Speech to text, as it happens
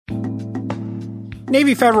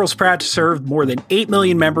Navy Federal is proud to serve more than 8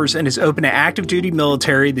 million members and is open to active duty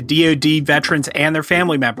military, the DoD, veterans, and their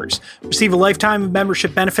family members. Receive a lifetime of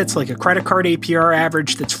membership benefits like a credit card APR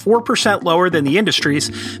average that's 4% lower than the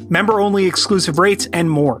industry's, member-only exclusive rates, and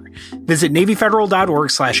more. Visit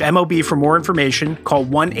NavyFederal.org/MLB for more information, call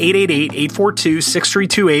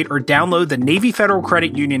 1-888-842-6328, or download the Navy Federal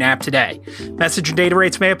Credit Union app today. Message and data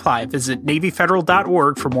rates may apply. Visit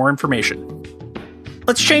NavyFederal.org for more information.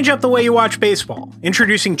 Let's change up the way you watch baseball.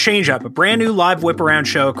 Introducing Change Up, a brand new live whip-around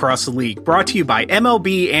show across the league, brought to you by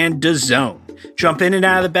MLB and DAZN. Jump in and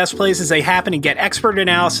out of the best plays as they happen and get expert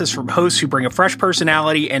analysis from hosts who bring a fresh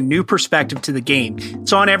personality and new perspective to the game.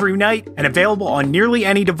 It's on every night and available on nearly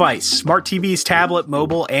any device, smart TVs, tablet,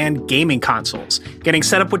 mobile, and gaming consoles. Getting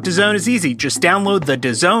set up with DAZN is easy. Just download the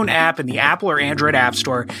DAZN app in the Apple or Android App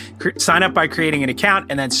Store, sign up by creating an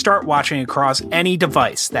account, and then start watching across any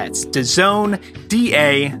device. That's DAZN,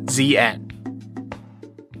 DAZN.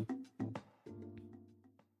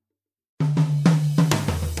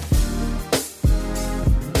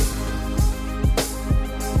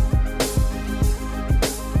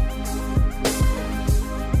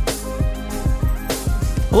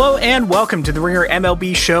 Hello and welcome to the Ringer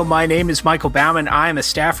MLB show. My name is Michael Baumann. I am a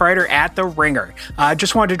staff writer at the Ringer. I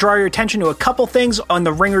just wanted to draw your attention to a couple things on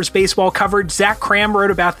the Ringer's baseball coverage. Zach Kram wrote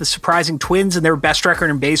about the surprising Twins and their best record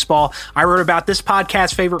in baseball. I wrote about this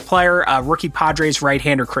podcast's favorite player, rookie Padres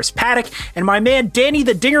right-hander Chris Paddock, and my man Danny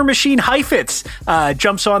the Dinger Machine Heifetz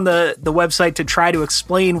jumps on the website to try to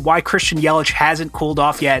explain why Christian Yelich hasn't cooled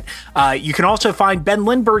off yet. You can also find Ben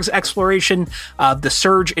Lindbergh's exploration of the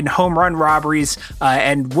surge in home run robberies,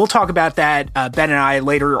 and we'll talk about that, Ben and I,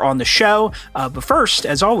 later on the show. But first,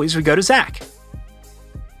 as always, we go to Zach.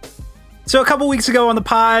 So a couple weeks ago on the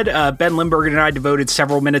pod, Ben Lindbergh and I devoted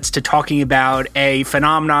several minutes to talking about a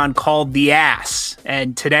phenomenon called the ass.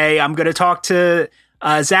 And today I'm going to talk to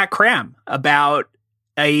Zach Kram about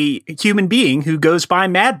a human being who goes by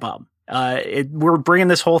Mad Bum. We're bringing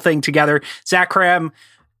this whole thing together. Zach Kram,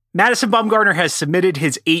 Madison Bumgarner has submitted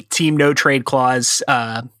his 8-team no-trade clause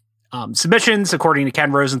submissions, according to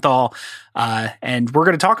Ken Rosenthal, and we're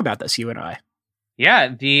going to talk about this, you and I. Yeah,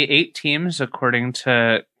 the 8 teams, according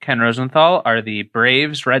to Ken Rosenthal, are the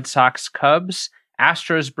Braves, Red Sox, Cubs,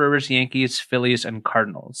 Astros, Brewers, Yankees, Phillies, and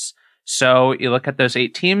Cardinals. So you look at those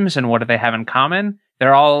 8 teams, and what do they have in common?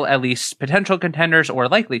 They're all at least potential contenders or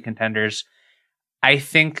likely contenders. I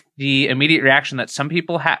think the immediate reaction that some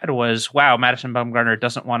people had was, wow, Madison Bumgarner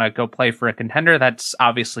doesn't want to go play for a contender. That's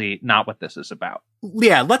obviously not what this is about.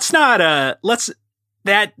 Yeah,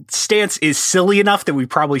 that stance is silly enough that we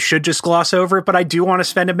probably should just gloss over it, but I do want to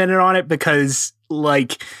spend a minute on it because,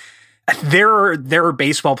 like, there are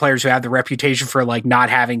baseball players who have the reputation for, like,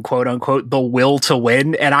 not having, quote unquote, the will to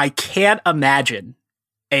win, and I can't imagine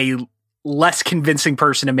a less convincing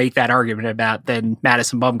person to make that argument about than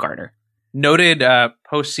Madison Bumgarner. Noted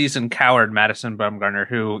postseason coward Madison Bumgarner,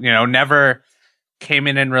 who, never came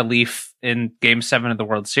in relief in Game 7 of the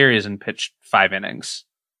World Series and pitched 5 innings.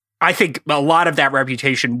 I think a lot of that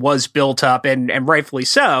reputation was built up, and rightfully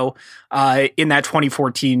so, in that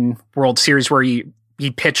 2014 World Series where he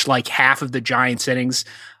pitched like half of the Giants' innings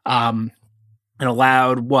and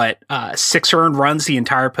allowed, 6 earned runs the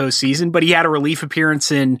entire postseason. But he had a relief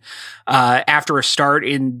appearance after a start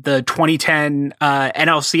in the 2010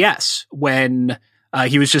 NLCS when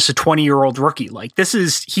he was just a 20-year-old rookie. Like,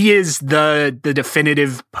 he is the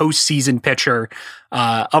definitive postseason pitcher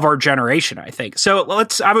of our generation, I think. So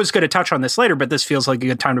I was going to touch on this later, but this feels like a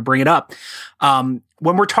good time to bring it up. When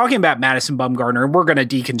we're talking about Madison Bumgarner, and we're going to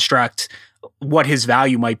deconstruct what his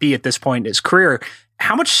value might be at this point in his career,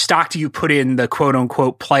 how much stock do you put in the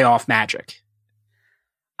quote-unquote playoff magic?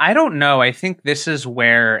 I don't know. I think this is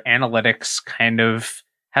where analytics kind of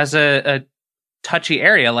has a touchy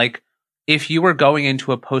area. Like, if you were going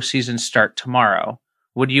into a postseason start tomorrow,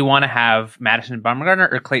 would you want to have Madison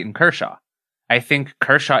Bumgarner or Clayton Kershaw? I think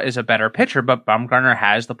Kershaw is a better pitcher, but Bumgarner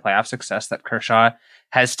has the playoff success that Kershaw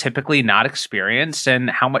has typically not experienced. And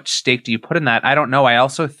how much stake do you put in that? I don't know. I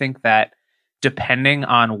also think that depending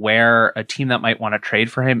on where a team that might want to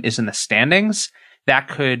trade for him is in the standings, that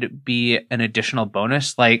could be an additional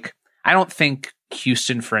bonus. Like, I don't think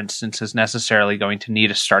Houston, for instance, is necessarily going to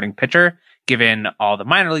need a starting pitcher, given all the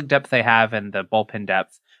minor league depth they have and the bullpen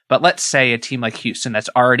depth. But let's say a team like Houston that's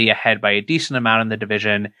already ahead by a decent amount in the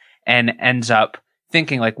division and ends up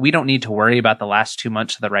thinking, like, we don't need to worry about the last 2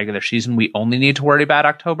 months of the regular season. We only need to worry about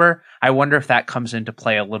October. I wonder if that comes into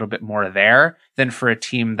play a little bit more there than for a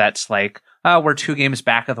team that's like, oh, we're 2 games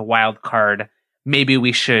back of the wild card. Maybe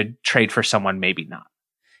we should trade for someone, maybe not.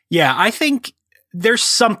 Yeah, I think there's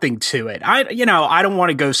something to it. I don't want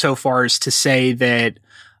to go so far as to say that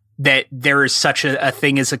there is such a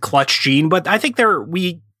thing as a clutch gene, but I think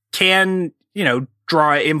we can,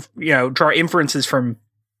 draw inferences from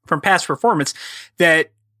past performance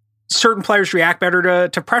that certain players react better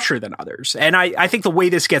to pressure than others. And I think the way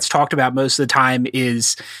this gets talked about most of the time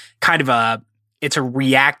is kind of it's a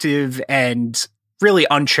reactive and really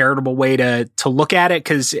uncharitable way to look at it,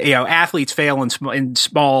 because athletes fail in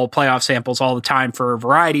small playoff samples all the time for a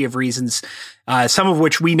variety of reasons, some of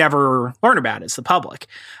which we never learn about as the public.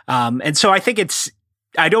 And so I think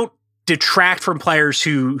I don't detract from players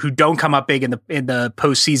who don't come up big in the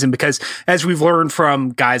postseason, because as we've learned from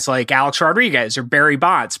guys like Alex Rodriguez or Barry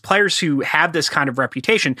Bonds, players who have this kind of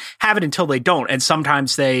reputation have it until they don't, and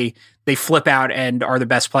sometimes they flip out and are the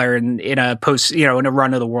best player in a post, in a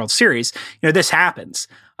run of the World Series. This happens.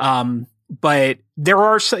 But there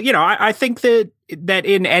are, I think that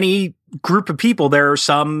in any group of people, there are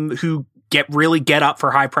some who get up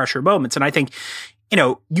for high pressure moments. And I think,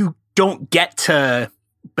 you don't get to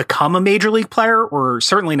become a major league player, or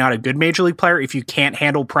certainly not a good major league player, if you can't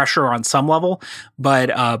handle pressure on some level. But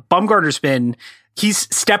Bumgarner's he's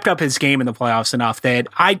stepped up his game in the playoffs enough that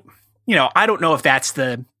I don't know if that's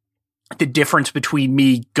the difference between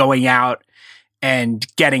me going out and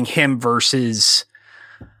getting him versus,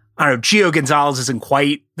 I don't know, Gio Gonzalez isn't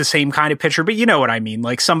quite the same kind of pitcher, but you know what I mean?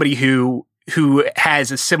 Like somebody who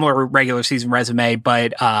has a similar regular season resume,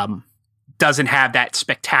 but doesn't have that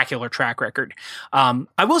spectacular track record.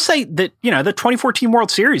 I will say that, the 2014 World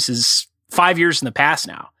Series is 5 years in the past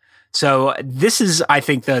now. So this is, I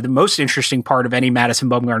think, the most interesting part of any Madison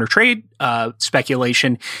Bumgarner trade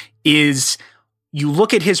speculation is you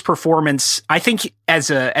look at his performance. I think as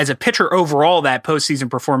a pitcher overall, that postseason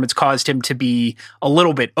performance caused him to be a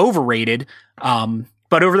little bit overrated.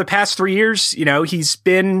 But over the past 3 years, he's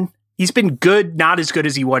been good, not as good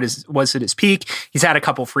as he was at his peak. He's had a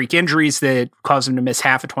couple freak injuries that caused him to miss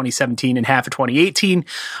half of 2017 and half of 2018.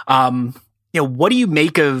 What do you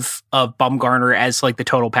make of Bumgarner as like the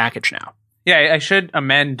total package now? Yeah, I should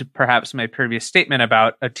amend perhaps my previous statement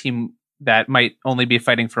about a team that might only be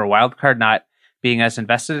fighting for a wild card, not being as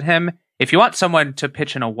invested in him. If you want someone to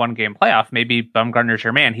pitch in a one-game playoff, maybe Bumgarner's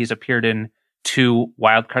your man. He's appeared in 2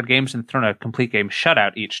 wild card games and thrown a complete game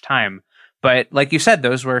shutout each time. But like you said,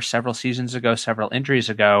 those were several seasons ago, several injuries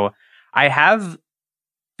ago. I have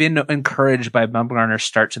been encouraged by Bumgarner's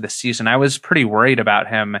start to the season. I was pretty worried about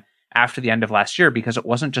him after the end of last year, because it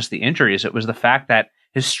wasn't just the injuries. It was the fact that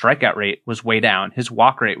his strikeout rate was way down. His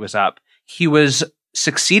walk rate was up. He was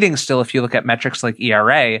succeeding still if you look at metrics like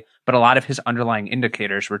ERA, but a lot of his underlying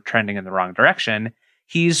indicators were trending in the wrong direction.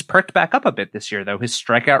 He's perked back up a bit this year, though. His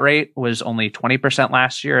strikeout rate was only 20%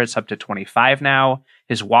 last year. It's up to 25 now.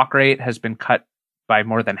 His walk rate has been cut by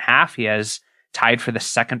more than half. He has tied for the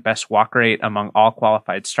second best walk rate among all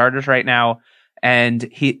qualified starters right now. And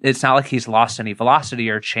it's not like he's lost any velocity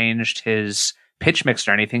or changed his pitch mix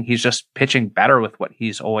or anything. He's just pitching better with what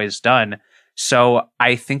he's always done. So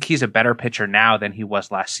I think he's a better pitcher now than he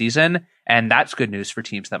was last season. And that's good news for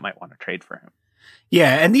teams that might want to trade for him.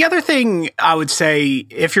 Yeah. And the other thing I would say,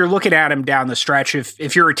 if you're looking at him down the stretch,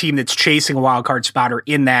 if you're a team that's chasing a wild card spot or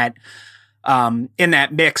in that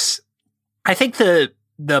mix, I think the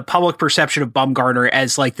public perception of Bumgarner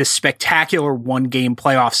as like this spectacular one game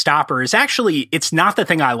playoff stopper is actually, it's not the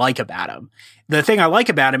thing I like about him. The thing I like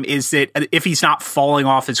about him is that if he's not falling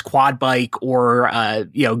off his quad bike or,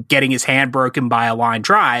 getting his hand broken by a line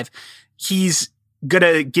drive, he's going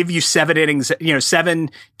to give you 7 innings, 7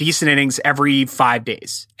 decent innings every 5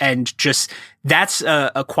 days. And just that's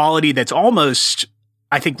a quality that's almost,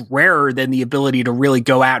 I think, rarer than the ability to really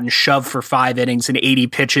go out and shove for 5 innings and 80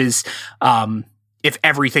 pitches. If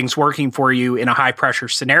everything's working for you in a high pressure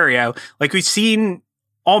scenario, like we've seen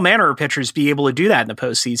all manner of pitchers be able to do that in the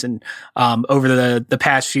postseason over the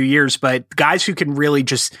past few years. But guys who can really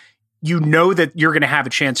just, that you're going to have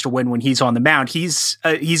a chance to win when he's on the mound. He's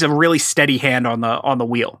a really steady hand on the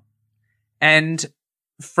wheel. And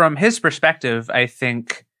from his perspective, I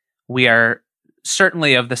think we are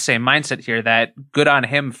certainly of the same mindset here, that good on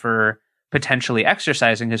him for potentially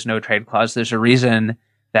exercising his no trade clause. There's a reason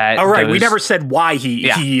that. Oh, right. We never said why he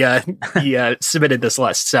submitted this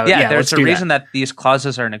list. So there's a reason that these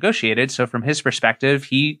clauses are negotiated. So from his perspective,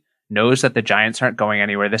 he knows that the Giants aren't going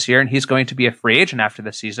anywhere this year, and he's going to be a free agent after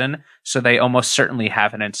the season. So they almost certainly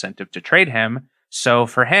have an incentive to trade him. So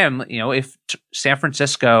for him, if San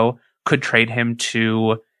Francisco could trade him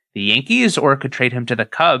to the Yankees or could trade him to the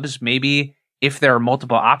Cubs, maybe if there are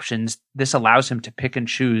multiple options, this allows him to pick and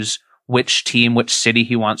choose which team, which city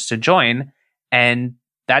he wants to join. And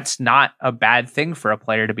that's not a bad thing for a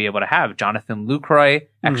player to be able to have. Jonathan Lucroy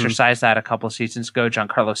exercised that a couple of seasons ago.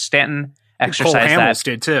 Giancarlo Stanton exercised that. Cole Hamels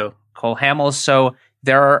did too. Cole Hamels. So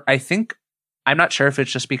there are, I think, I'm not sure if it's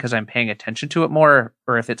just because I'm paying attention to it more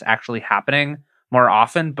or if it's actually happening more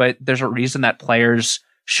often, but there's a reason that players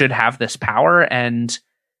should have this power. And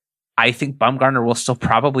I think Bumgarner will still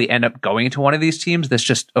probably end up going to one of these teams. This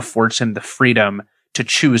just affords him the freedom to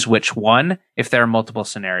choose which one if there are multiple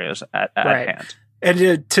scenarios at hand.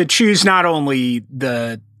 And to choose not only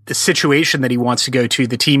the situation that he wants to go to,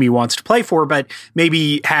 the team he wants to play for, but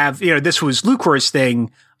maybe have, this was Lucroy's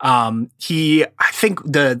thing. I think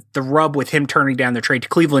the rub with him turning down the trade to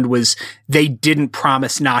Cleveland was they didn't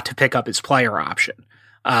promise not to pick up his player option,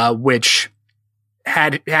 which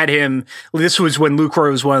had him. This was when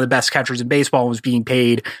Lucroy was one of the best catchers in baseball and was being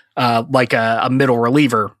paid like a middle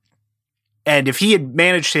reliever. And if he had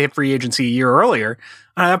managed to hit free agency a year earlier,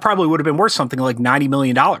 that probably would have been worth something like $90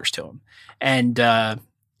 million to him. And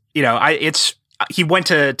he went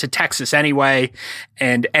to Texas anyway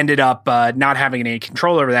and ended up not having any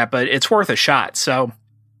control over that, but it's worth a shot. So,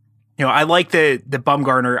 I like the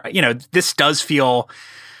Bumgarner, this does feel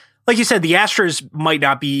like you said, the Astros might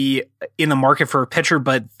not be in the market for a pitcher,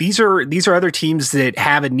 but these are other teams that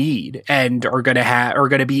have a need and are going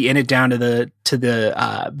to be in it down to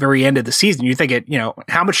the very end of the season. You think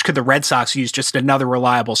how much could the Red Sox use just another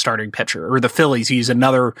reliable starting pitcher, or the Phillies use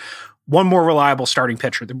one more reliable starting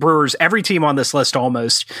pitcher? The Brewers, every team on this list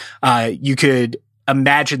almost, you could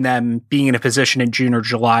imagine them being in a position in June or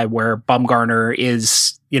July where Bumgarner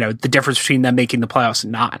is, the difference between them making the playoffs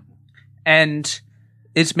and not. And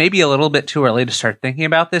it's maybe a little bit too early to start thinking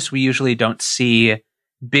about this. We usually don't see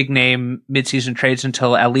big name midseason trades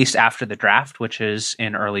until at least after the draft, which is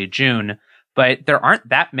in early June. But there aren't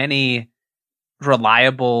that many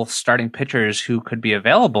reliable starting pitchers who could be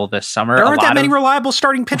available this summer. There aren't that many reliable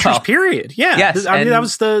starting pitchers, period. Yeah. Yes, that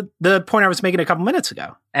was the point I was making a couple minutes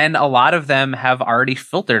ago. And a lot of them have already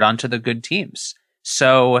filtered onto the good teams.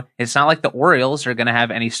 So it's not like the Orioles are going to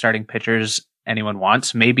have any starting pitchers anyone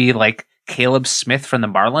wants. Maybe like Caleb Smith from the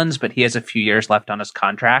Marlins, but he has a few years left on his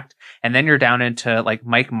contract. And then you're down into like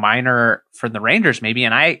Mike Minor for the Rangers, maybe.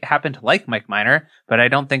 And I happen to like Mike Minor, but I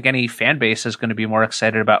don't think any fan base is going to be more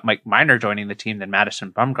excited about Mike Minor joining the team than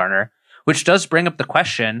Madison Bumgarner, which does bring up the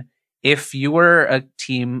question. If you were a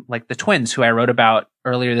team like the Twins, who I wrote about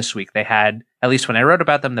earlier this week, they had, at least when I wrote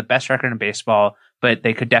about them, the best record in baseball, but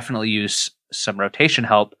they could definitely use some rotation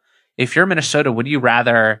help. If you're Minnesota, would you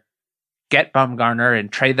rather get Bumgarner and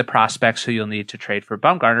trade the prospects who you'll need to trade for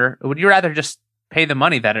Bumgarner? Or would you rather just pay the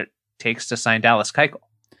money that it takes to sign Dallas Keuchel?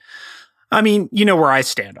 I mean, you know where I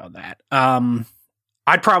stand on that.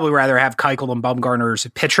 I'd probably rather have Keuchel than Bumgarner as a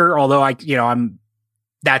pitcher, although I don't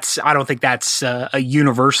think that's a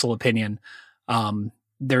universal opinion.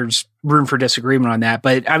 There's room for disagreement on that,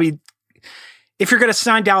 but I mean, if you're going to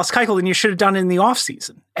sign Dallas Keuchel, then you should have done it in the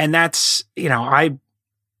offseason. And that's,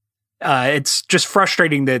 it's just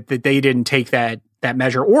frustrating that they didn't take that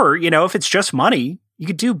measure. Or, if it's just money, you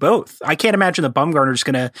could do both. I can't imagine that Bumgarner's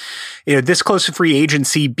going to, this close to free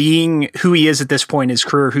agency, being who he is at this point in his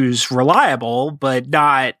career, who's reliable, but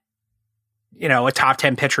not, a top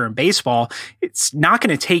 10 pitcher in baseball. It's not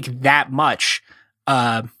going to take that much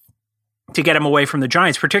to get him away from the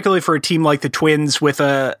Giants, particularly for a team like the Twins with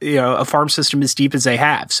a farm system as deep as they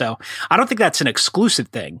have. So I don't think that's an exclusive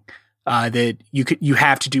thing. That you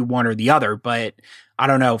have to do one or the other, but I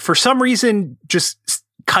don't know. For some reason, just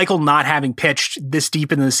Keuchel not having pitched this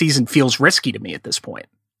deep into the season feels risky to me at this point.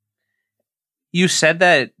 You said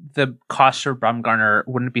that the cost for Bumgarner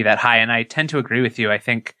wouldn't be that high, and I tend to agree with you. I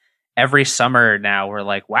think every summer now we're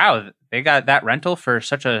like, wow, they got that rental for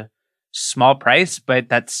such a small price, but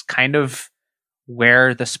that's kind of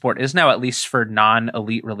where the sport is now, at least for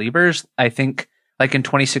non-elite relievers. I think like in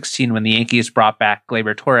 2016, when the Yankees brought back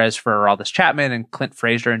Gleyber Torres for Aroldis Chapman and Clint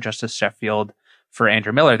Frazier and Justice Sheffield for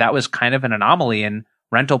Andrew Miller, that was kind of an anomaly. And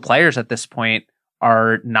rental players at this point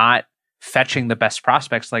are not fetching the best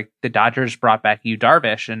prospects. Like the Dodgers brought back Yu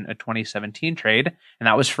Darvish in a 2017 trade, and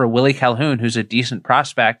that was for Willie Calhoun, who's a decent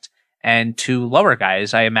prospect, and two lower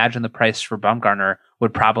guys. I imagine the price for Bumgarner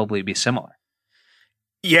would probably be similar.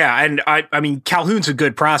 Yeah, and I mean, Calhoun's a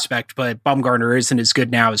good prospect, but Bumgarner isn't as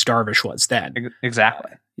good now as Darvish was then.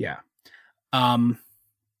 Exactly. Yeah.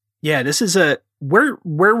 This is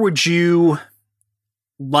where would you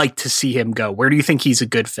like to see him go? Where do you think he's a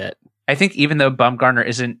good fit? I think even though Bumgarner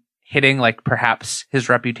isn't hitting like perhaps his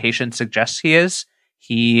reputation suggests he is,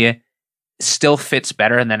 he still fits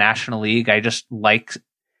better in the National League. I just like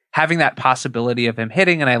having that possibility of him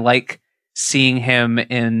hitting, and I like seeing him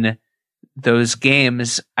in those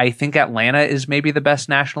games, I think Atlanta is maybe the best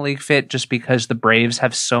National League fit just because the Braves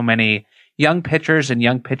have so many young pitchers and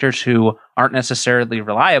young pitchers who aren't necessarily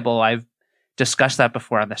reliable. I've discussed that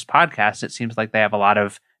before on this podcast. It seems like they have a lot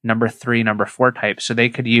of number 3, number 4 types. So they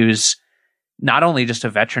could use not only just a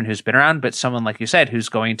veteran who's been around, but someone, like you said, who's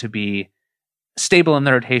going to be stable in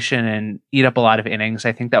the rotation and eat up a lot of innings.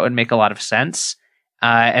 I think that would make a lot of sense.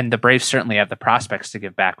 And the Braves certainly have the prospects to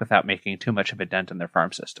give back without making too much of a dent in their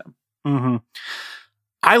farm system. Mm-hmm.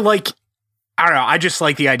 I don't know. I just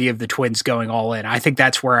like the idea of the Twins going all in. I think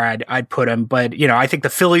that's where I'd put them. But, I think the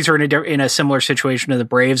Phillies are in a similar situation to the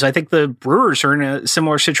Braves. I think the Brewers are in a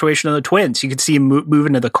similar situation to the Twins. You could see him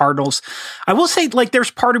moving to the Cardinals. I will say,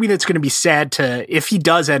 there's part of me that's going to be sad if he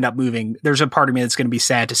does end up moving, there's a part of me that's going to be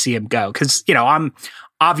sad to see him go. Because, I'm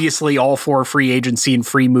obviously all for free agency and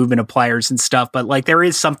free movement of players and stuff. But, there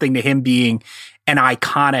is something to him being an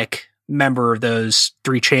iconic member of those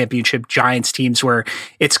 3 championship Giants teams where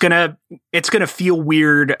it's gonna feel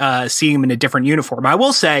weird seeing him in a different uniform. I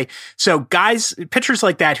will say, so pitchers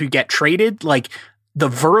like that who get traded, like the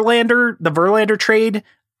Verlander trade,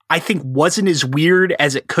 I think wasn't as weird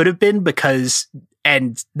as it could have been because,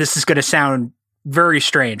 and this is going to sound very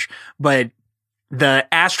strange, but the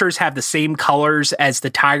Astros have the same colors as the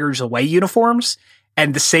Tigers away uniforms,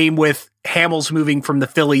 and the same with Hamels moving from the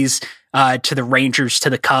Phillies to the Rangers to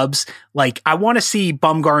the Cubs. I want to see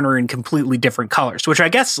Bumgarner in completely different colors, which I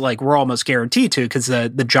guess we're almost guaranteed to because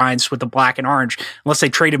the Giants with the black and orange, unless they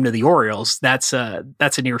trade him to the Orioles, that's a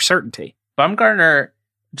near certainty. Bumgarner,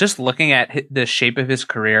 just looking at the shape of his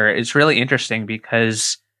career, is really interesting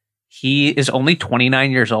because he is only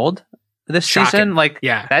 29 years old this season.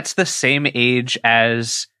 That's the same age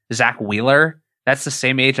as Zach Wheeler. That's the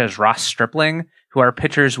same age as Ross Stripling, who are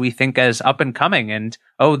pitchers we think as up and coming and,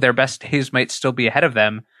 their best days might still be ahead of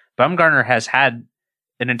them. Bumgarner has had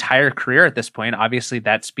an entire career at this point. Obviously,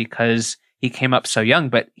 that's because he came up so young,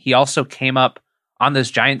 but he also came up on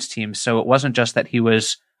those Giants teams. So it wasn't just that he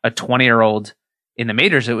was a 20-year-old in the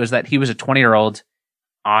majors. It was that he was a 20-year-old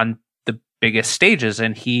on the biggest stages.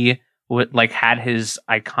 And he had his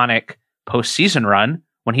iconic postseason run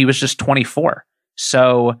when he was just 24.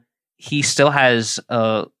 So he still has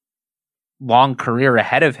a long career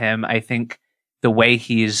ahead of him. I think the way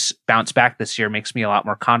he's bounced back this year makes me a lot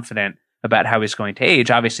more confident about how he's going to age.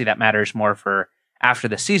 Obviously, that matters more for after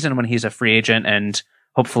the season when he's a free agent and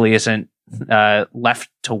hopefully isn't left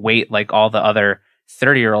to wait like all the other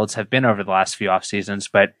 30-year-olds have been over the last few off seasons.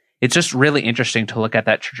 But it's just really interesting to look at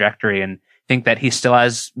that trajectory and think that he still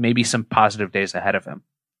has maybe some positive days ahead of him.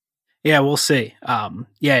 Yeah, we'll see. Talk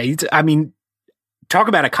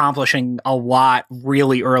about accomplishing a lot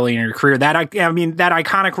really early in your career. That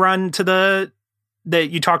iconic run to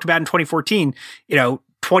that you talked about in 2014,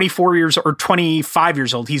 24 years or 25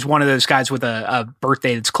 years old. He's one of those guys with a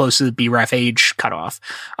birthday that's close to the BREF age cutoff.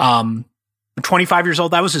 25 years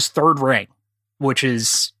old, that was his 3rd ring, which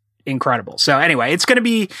is incredible. So anyway, it's going to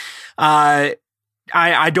be, I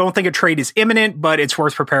don't think a trade is imminent, but it's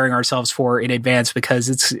worth preparing ourselves for in advance because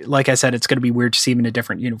it's, like I said, it's going to be weird to see him in a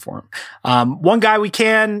different uniform. One guy we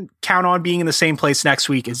can count on being in the same place next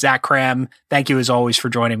week is Zach Kram. Thank you as always for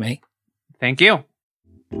joining me. Thank you.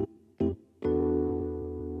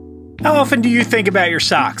 How often do you think about your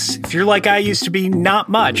socks? If you're like I used to be, not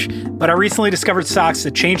much, but I recently discovered socks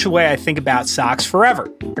that changed the way I think about socks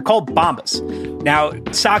forever. They're called Bombas. Now,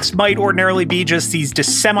 socks might ordinarily be just these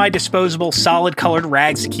semi-disposable, solid-colored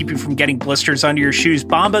rags to keep you from getting blisters under your shoes.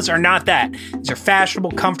 Bombas are not that. These are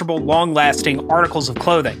fashionable, comfortable, long-lasting articles of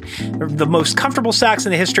clothing. They're the most comfortable socks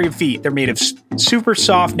in the history of feet. They're made of super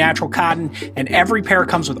soft, natural cotton, and every pair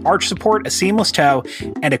comes with arch support, a seamless toe,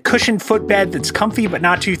 and a cushioned footbed that's comfy but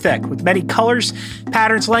not too thick. With many colors,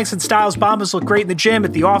 patterns, lengths, and styles, Bombas look great in the gym,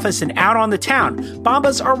 at the office, and out on the town.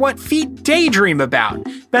 Bombas are what feet daydream about.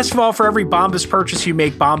 Best of all, for every Bombas purchase you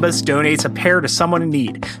make, Bombas donates a pair to someone in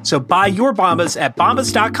need. So buy your Bombas at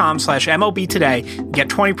bombas.com/MLB today and get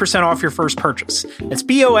 20% off your first purchase. That's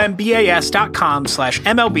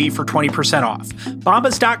BOMBAS.com/MLB for 20% off.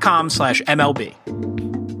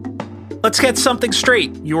 Bombas.com/MLB. Let's get something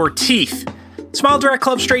straight. Your teeth. Smile Direct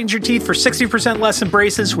Club straightens your teeth for 60% less in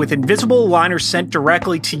braces with invisible aligners sent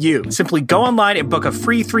directly to you. Simply go online and book a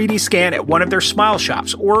free 3D scan at one of their smile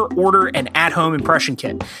shops or order an at-home impression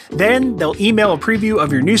kit. Then they'll email a preview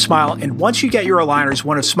of your new smile, and once you get your aligners,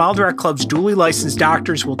 one of Smile Direct Club's duly licensed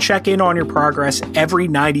doctors will check in on your progress every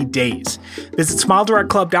 90 days. Visit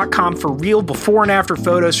SmileDirectClub.com for real before and after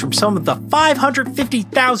photos from some of the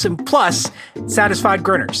 550,000 plus satisfied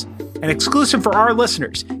grinners. And exclusive for our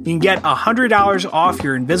listeners, you can get $100 off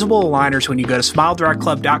your invisible aligners when you go to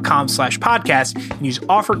smiledirect.com/podcast and use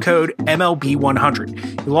offer code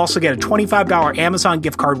MLB100. You'll also get a $25 Amazon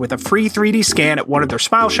gift card with a free 3D scan at one of their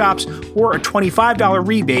Smile shops or a $25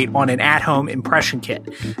 rebate on an at-home impression kit.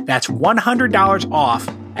 That's $100 off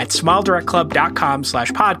at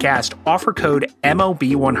smiledirect.com/podcast, offer code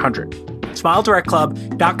MLB100.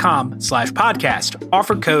 smiledirect.com/podcast,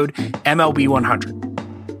 offer code MLB100.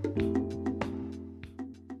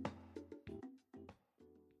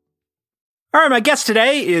 All right, my guest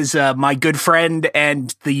today is my good friend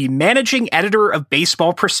and the managing editor of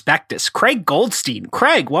Baseball Prospectus, Craig Goldstein.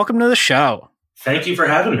 Craig, welcome to the show. Thank you for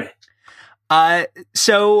having me.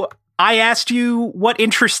 So I asked you what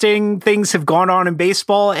interesting things have gone on in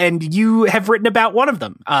baseball, and you have written about one of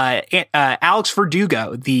them. Alex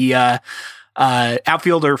Verdugo, the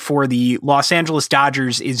outfielder for the Los Angeles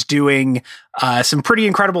Dodgers, is doing some pretty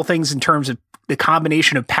incredible things in terms of the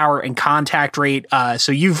combination of power and contact rate.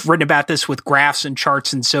 So you've written about this with graphs and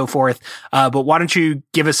charts and so forth. But why don't you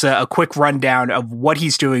give us a quick rundown of what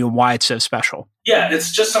he's doing and why it's so special? Yeah, it's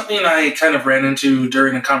just something I kind of ran into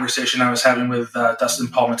during a conversation I was having with Dustin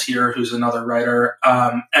Palmatier, who's another writer.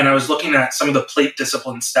 And I was looking at some of the plate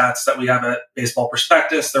discipline stats that we have at Baseball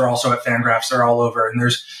Prospectus. They're also at Fangraphs. They're all over. And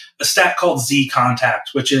there's a stat called Z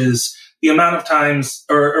contact, which is the amount of times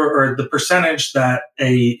or the percentage that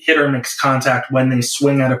a hitter makes contact when they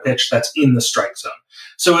swing at a pitch that's in the strike zone.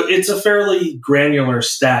 So it's a fairly granular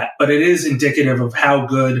stat, but it is indicative of how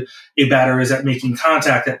good a batter is at making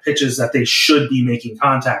contact at pitches that they should be making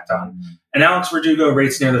contact on. And Alex Verdugo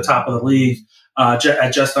rates near the top of the league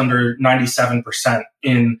at just under 97%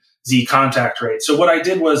 in Z contact rate. So what I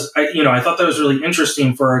did was, I thought that was really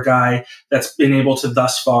interesting for a guy that's been able to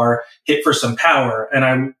thus far hit for some power. And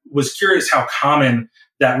I was curious how common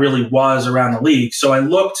that really was around the league. So I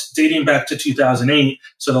looked dating back to 2008,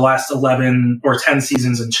 so the last 11 or 10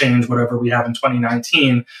 seasons and change, whatever we have in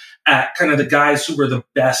 2019, at kind of the guys who were the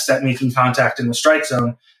best at making contact in the strike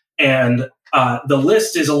zone. And the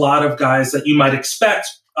list is a lot of guys that you might expect.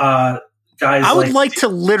 Guys, I would like to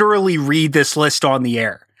literally read this list on the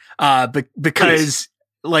air. Because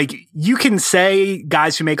like you can say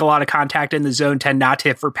guys who make a lot of contact in the zone tend not to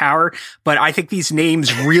hit for power, but I think these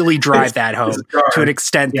names really drive that home to an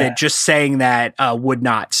extent that just saying that would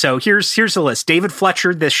not. So here's the list: David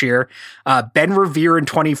Fletcher this year, Ben Revere in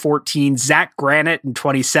 2014, Zach Granite in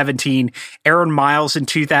 2017, Aaron Miles in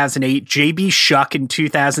 2008, JB Shuck in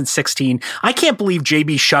 2016. I can't believe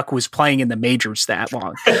JB Shuck was playing in the majors that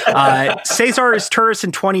long. Cesar Izturis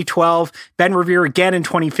in 2012, Ben Revere again in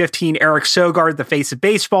 2015, Eric Sogard, the face of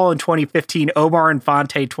baseball in 2015, Omar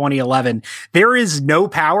Infante 2011. There is no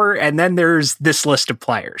power, and then there's this list of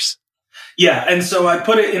players. Yeah, and so I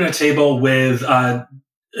put it in a table with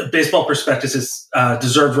Baseball Prospectus'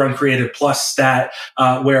 deserved run created plus stat,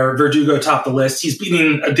 where Verdugo topped the list. He's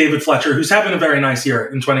beating David Fletcher, who's having a very nice year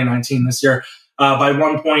in 2019 this year, by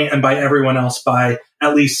 1 point, and by everyone else by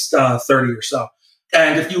at least 30 or so.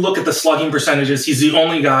 And if you look at the slugging percentages, he's the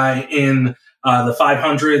only guy in the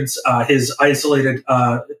 500s. His isolated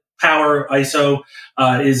power ISO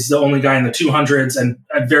is the only guy in the 200s, and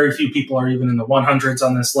very few people are even in the 100s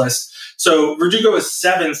on this list. So Verdugo is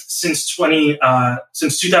seventh since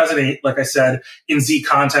 2008, like I said, in Z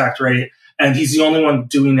contact rate, and he's the only one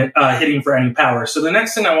doing it, hitting for any power. So the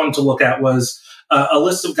next thing I wanted to look at was a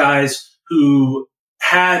list of guys who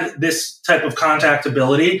had this type of contact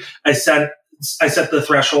ability. I set the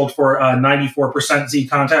threshold for a 94% Z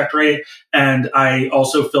contact rate, and I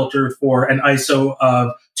also filtered for an ISO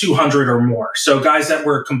of 200 or more. So guys that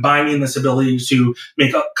were combining this ability to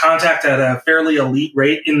make contact at a fairly elite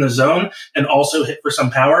rate in the zone and also hit for some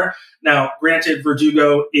power. Now, granted,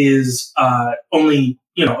 Verdugo is only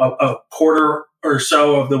a quarter or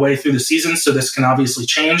so of the way through the season, so this can obviously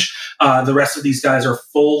change. The rest of these guys are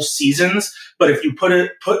full seasons, but if you put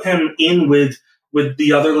him in with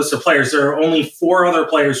the other list of players, there are only 4 other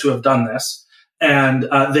players who have done this, and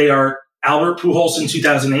they are Albert Pujols in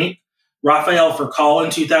 2008, Rafael Furcal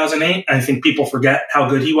in 2008. I think people forget how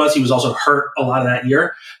good he was. He was also hurt a lot of that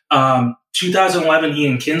year. 2011,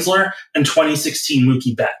 Ian Kinsler, and 2016,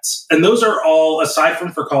 Mookie Betts. And those are all, aside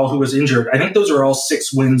from Furcal, who was injured, I think those are all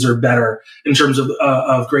 6 wins or better in terms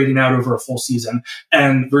of grading out over a full season.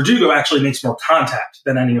 And Verdugo actually makes more contact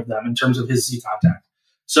than any of them in terms of his Z contact.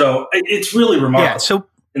 So it's really remarkable. Yeah, so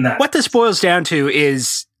in that. What this boils down to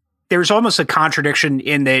is there's almost a contradiction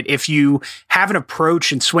in that if you have an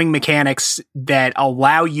approach and swing mechanics that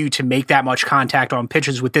allow you to make that much contact on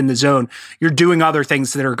pitches within the zone, you're doing other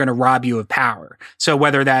things that are going to rob you of power. So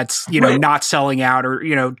whether that's, not selling out or,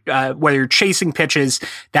 whether you're chasing pitches,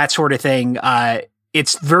 that sort of thing,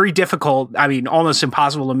 it's very difficult. I mean, almost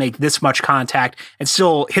impossible to make this much contact and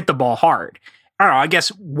still hit the ball hard. I don't know. I guess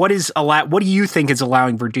what do you think is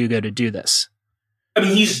allowing Verdugo to do this? I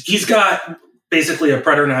mean, he's got basically a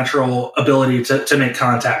preternatural ability to make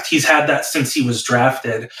contact. He's had that since he was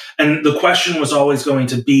drafted. And the question was always going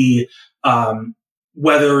to be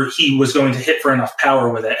whether he was going to hit for enough power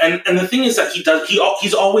with it. And the thing is that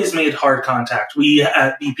he's always made hard contact. We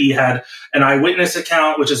at BP had an eyewitness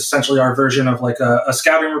account, which is essentially our version of like a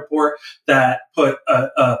scouting report that put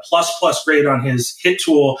a plus grade on his hit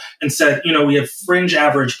tool and said, we have fringe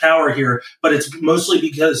average power here, but it's mostly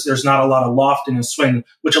because there's not a lot of loft in his swing,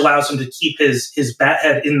 which allows him to keep his bat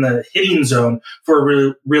head in the hitting zone for a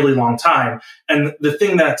really, really long time. And the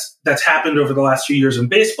thing that's happened over the last few years in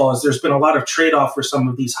baseball is there's been a lot of trade-off for some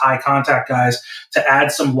of these high contact guys to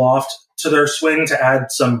add some loft to their swing, to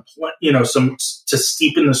add some to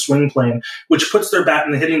steepen the swing plane, which puts their bat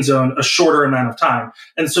in the hitting zone a shorter amount of time.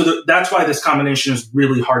 And so that's why this combination is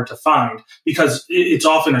really hard to find, because it's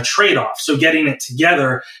often a trade-off. So getting it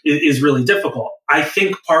together is really difficult. I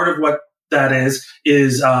think part of what that is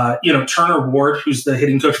Turner Ward, who's the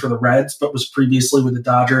hitting coach for the Reds, but was previously with the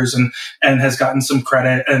Dodgers and has gotten some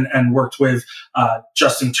credit and worked with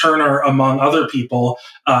Justin Turner, among other people,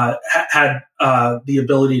 had the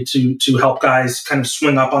ability to help guys kind of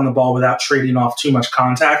swing up on the ball without trading off too much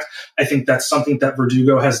contact. I think that's something that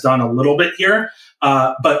Verdugo has done a little bit here.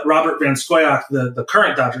 But Robert Van Scoyoc, the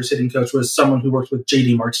current Dodgers hitting coach, was someone who worked with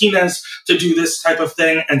JD Martinez to do this type of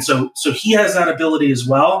thing. And so he has that ability as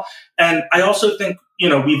well. And I also think,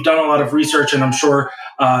 we've done a lot of research, and I'm sure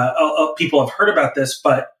people have heard about this,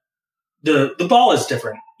 but the ball is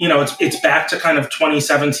different. It's back to kind of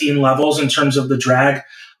 2017 levels in terms of the drag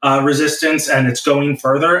resistance, and it's going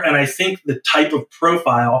further. And I think the type of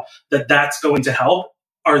profile that's going to help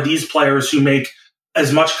are these players who make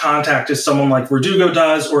as much contact as someone like Verdugo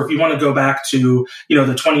does, or if you want to go back to, the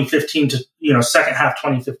 2015 to, second half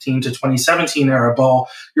 2015 to 2017 era ball,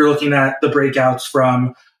 you're looking at the breakouts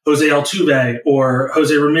from Jose Altuve or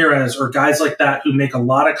Jose Ramirez or guys like that who make a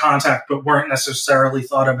lot of contact but weren't necessarily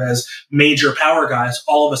thought of as major power guys,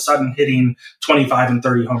 all of a sudden hitting 25 and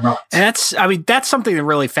 30 home runs. And that's something that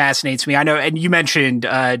really fascinates me. I know, and you mentioned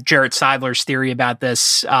Jarrett Seidler's theory about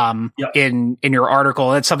this in your article.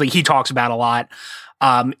 That's something he talks about a lot,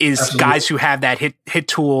 is Absolutely. Guys who have that hit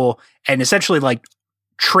tool and essentially like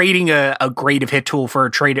trading a grade of hit tool for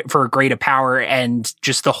a grade of power and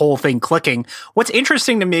just the whole thing clicking. What's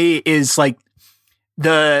interesting to me is like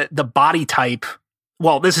the body type.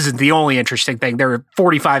 Well, this isn't the only interesting thing. There are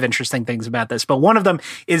 45 interesting things about this, but one of them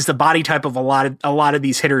is the body type of a lot of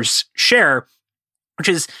these hitters share, which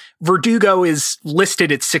is Verdugo is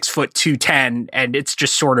listed at 6'2", 210, and it's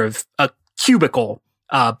just sort of a cubicle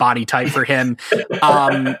body type for him.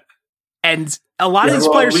 And a lot of these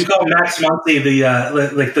players, we call Max Muncy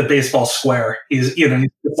the baseball square. He's he's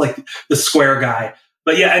like the square guy.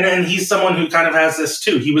 But yeah, and then he's someone who kind of has this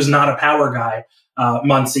too. He was not a power guy,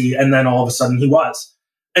 Muncy, and then all of a sudden he was.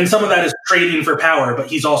 And some of that is trading for power, but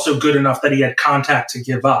he's also good enough that he had contact to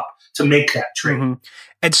give up to make that trade. Mm-hmm.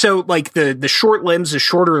 And so like the short limbs, the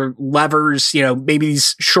shorter levers, maybe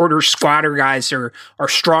these shorter squatter guys are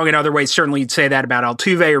strong in other ways. Certainly you'd say that about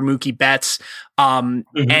Altuve or Mookie Betts.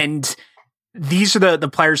 And these are the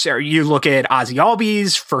players that you look at. Ozzie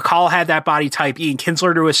Albies, Furcal had that body type. Ian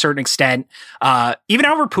Kinsler to a certain extent. Even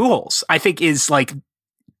Albert Pujols, I think, is like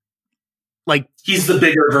he's the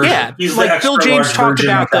bigger version. Yeah, he's like Bill James talked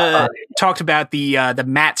about the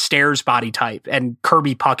Matt Stairs body type, and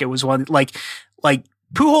Kirby Puckett was one. Like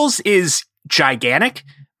Pujols is gigantic,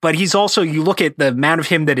 but he's also, you look at the amount of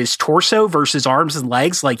him that is torso versus arms and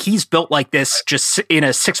legs. Like he's built like this, just in a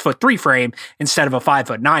 6'3" frame instead of a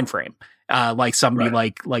 5'9" frame. Like somebody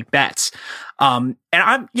like Betts. And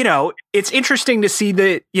I'm, it's interesting to see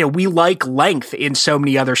that, we like length in so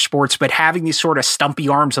many other sports, but having these sort of stumpy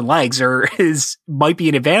arms and legs might be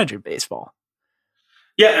an advantage in baseball.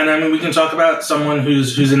 Yeah. And I mean, we can talk about someone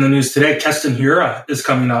who's in the news today. Keston Hiura is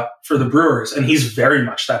coming up for the Brewers, and he's very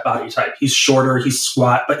much that body type. He's shorter, he's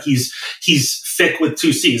squat, but he's thick with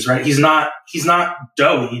two C's, right? He's not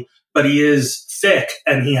doughy, but he is thick,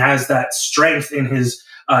 and he has that strength in his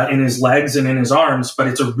legs and in his arms, but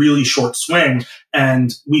it's a really short swing.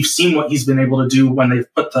 And we've seen what he's been able to do when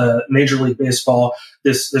they've put the Major League Baseball,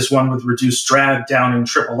 this one with reduced drag, down in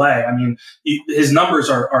AAA. I mean, his numbers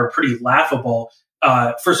are pretty laughable.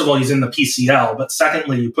 first of all, he's in the PCL, but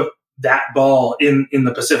secondly, you put that ball in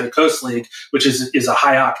the Pacific Coast League, which is a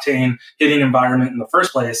high octane hitting environment in the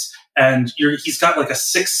first place. And he's got like a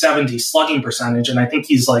 670 slugging percentage. And I think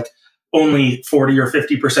he's like only 40 or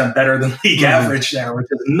 50% better than league average there, which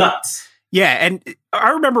is nuts. Yeah, and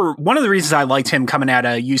I remember one of the reasons I liked him coming out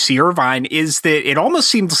of UC Irvine is that it almost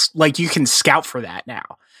seems like you can scout for that now.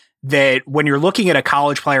 That when you're looking at a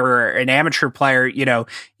college player or an amateur player, you know,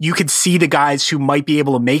 you could see the guys who might be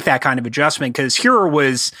able to make that kind of adjustment. Because Hero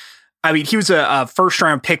was, I mean, he was a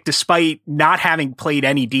first-round pick despite not having played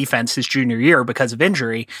any defense his junior year because of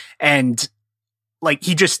injury. And like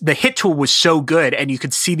the hit tool was so good, and you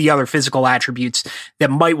could see the other physical attributes that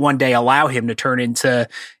might one day allow him to turn into,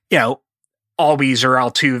 you know, Albies or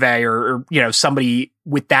Altuve or, you know, somebody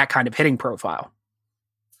with that kind of hitting profile.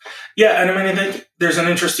 Yeah, and I mean, I think there's an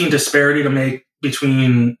interesting disparity to make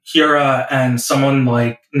between Hira and someone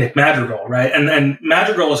like Nick Madrigal, right? And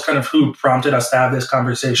Madrigal is kind of who prompted us to have this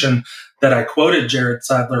conversation that I quoted Jared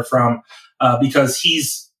Seidler from, because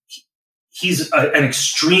he's an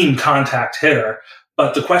extreme contact hitter,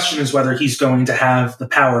 but the question is whether he's going to have the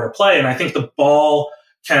power to play. And I think the ball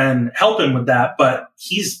can help him with that, but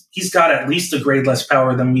he's got at least a grade less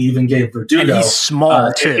power than we even gave Verdugo. And he's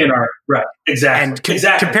small too. Right, exactly. And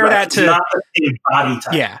exactly. Compare that to not the same body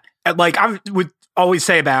type. Yeah, like I would always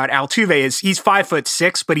say about Altuve is he's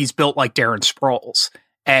 5'6", but he's built like Darren Sproles,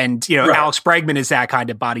 and you know right. Alex Bregman is that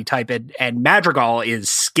kind of body type, and Madrigal is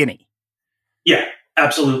skinny. Yeah,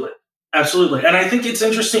 absolutely. Absolutely. And I think it's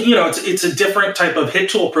interesting, you know, it's a different type of hit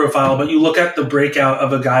tool profile, but you look at the breakout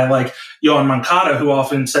of a guy like Yohan Moncada, who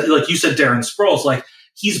often said, like you said, Darren Sproles, like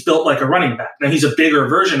he's built like a running back. Now he's a bigger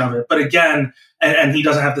version of it, but again, and he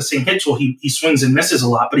doesn't have the same hit tool. He swings and misses a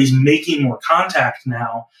lot, but he's making more contact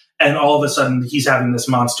now. And all of a sudden he's having this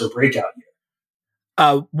monster breakout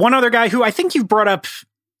year. One other guy who I think you've brought up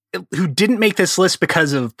who didn't make this list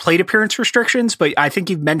because of plate appearance restrictions, but I think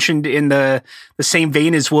you've mentioned in the same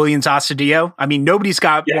vein as Willians Astudillo. I mean, nobody's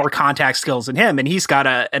got more contact skills than him, and he's got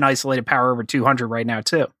an isolated power over 200 right now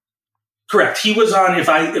too. Correct. He was on, if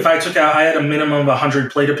I took out, I had a minimum of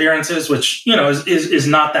 100 plate appearances, which, you know, is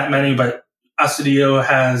not that many, but Astudillo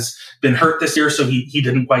has been hurt this year, so he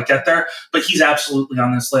didn't quite get there, but he's absolutely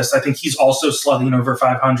on this list. I think he's also slugging over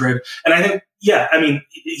 500. And I think, yeah, I mean,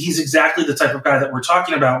 he's exactly the type of guy that we're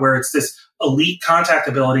talking about, where it's this elite contact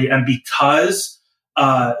ability. And because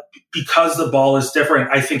the ball is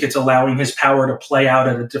different, I think it's allowing his power to play out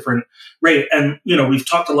at a different rate. And, you know, we've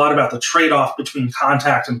talked a lot about the trade-off between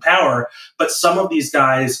contact and power, but some of these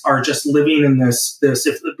guys are just living in this,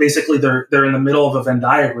 if basically they're in the middle of a Venn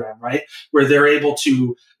diagram, right? Where they're able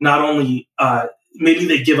to not only, maybe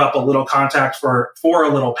they give up a little contact for a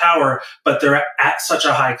little power, but they're at such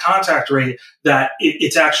a high contact rate that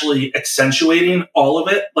it's actually accentuating all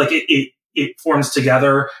of it. Like it forms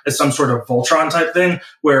together as some sort of Voltron type thing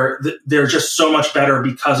where they're just so much better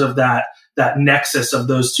because of that nexus of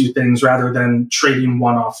those two things rather than trading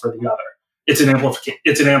one off for the other. It's an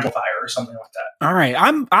amplifier or something like that. All right.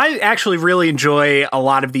 I actually really enjoy a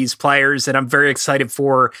lot of these players, and I'm very excited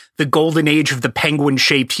for the golden age of the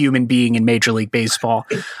penguin-shaped human being in Major League Baseball.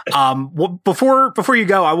 Before you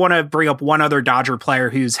go, I want to bring up one other Dodger player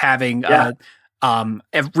who's having a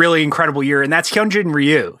really incredible year, and that's Hyun-Jin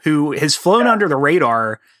Ryu, who has flown under the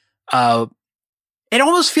radar. It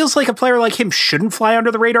almost feels like a player like him shouldn't fly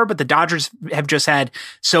under the radar, but the Dodgers have just had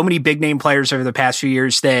so many big name players over the past few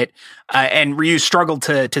years that, and Ryu struggled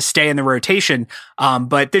to stay in the rotation.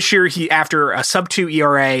 But this year, he, after a sub-2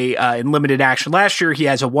 ERA in limited action last year, he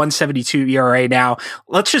has a 1.72 ERA now.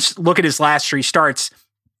 Let's just look at his last three starts.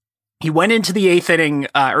 He went into the eighth inning,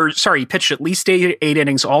 he pitched at least eight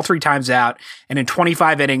innings, all three times out. And in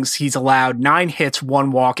 25 innings, he's allowed 9 hits,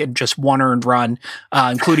 1 walk, and just 1 earned run,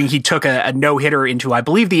 including he took a no-hitter into, I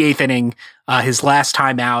believe, the eighth inning, his last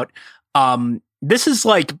time out. This is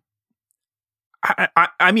like,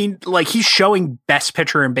 I mean, like he's showing best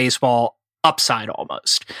pitcher in baseball upside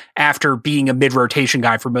almost after being a mid-rotation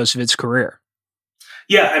guy for most of his career.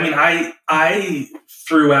 Yeah, I mean, I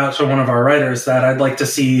threw out to one of our writers that I'd like to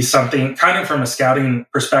see something kind of from a scouting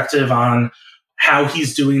perspective on how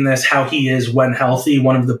he's doing this, how he is when healthy,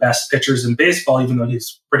 one of the best pitchers in baseball, even though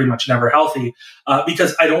he's pretty much never healthy,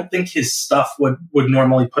 because I don't think his stuff would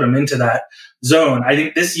normally put him into that zone. I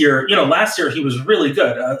think this year, you know, last year he was really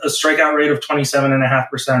good, a strikeout rate of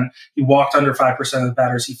 27.5%. He walked under 5% of the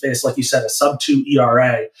batters he faced, like you said, a sub-2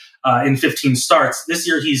 ERA in 15 starts. This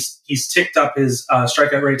year he's ticked up his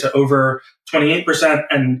strikeout rate to over 28%,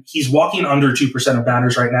 and he's walking under 2% of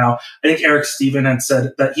batters right now. I think Eric Steven had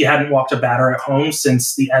said that he hadn't walked a batter at home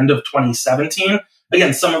since the end of 2017.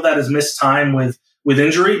 Again, some of that is missed time with with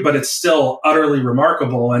injury, but it's still utterly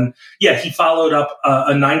remarkable. And yeah, he followed up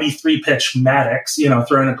a 93 pitch Maddox,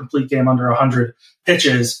 throwing a complete game under 100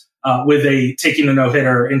 pitches with taking a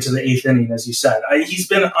no-hitter into the 8th inning, as you said. He's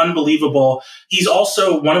been unbelievable. He's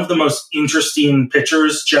also one of the most interesting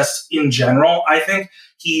pitchers just in general. I think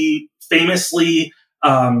he famously,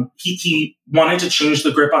 he wanted to change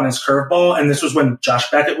the grip on his curveball. And this was when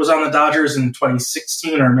Josh Beckett was on the Dodgers in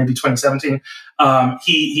 2016 or maybe 2017.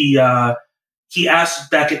 He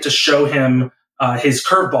asked Beckett to show him his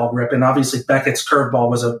curveball grip. And obviously Beckett's curveball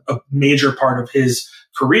was a major part of his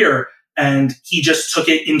career. And he just took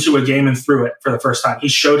it into a game and threw it for the first time. He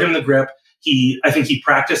showed him the grip. I think he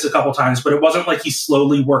practiced a couple times, but it wasn't like he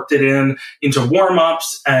slowly worked it into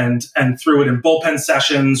warmups and threw it in bullpen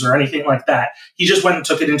sessions or anything like that. He just went and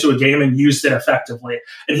took it into a game and used it effectively.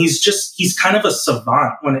 And he's kind of a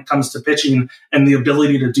savant when it comes to pitching and the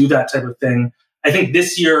ability to do that type of thing. I think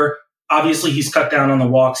this year, obviously he's cut down on the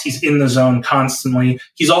walks. He's in the zone constantly.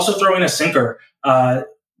 He's also throwing a sinker,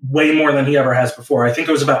 way more than he ever has before. I think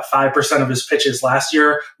it was about 5% of his pitches last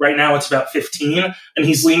year. Right now it's about 15, and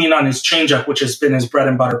he's leaning on his changeup, which has been his bread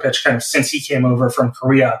and butter pitch kind of since he came over from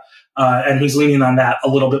Korea. And he's leaning on that a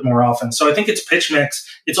little bit more often. So I think it's pitch mix.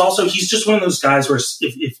 It's also, he's just one of those guys where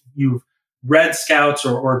if you've read scouts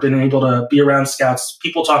or been able to be around scouts,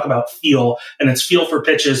 people talk about feel, and it's feel for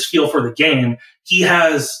pitches, feel for the game. He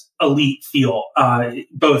has elite feel,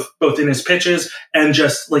 both in his pitches and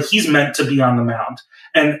just like he's meant to be on the mound.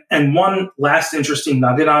 And one last interesting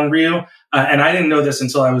nugget on Ryu, and I didn't know this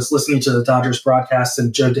until I was listening to the Dodgers broadcast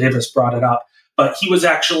and Joe Davis brought it up, but he was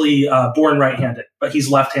actually born right-handed, but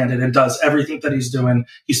he's left-handed and does everything that he's doing.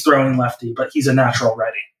 He's throwing lefty, but he's a natural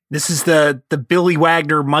righty. This is the Billy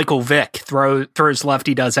Wagner, Michael Vick, throws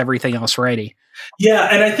lefty, does everything else righty. Yeah,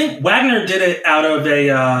 and I think Wagner did it out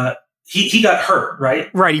of he got hurt, right?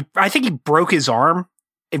 Right. I think he broke his arm.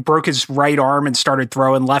 It broke his right arm and started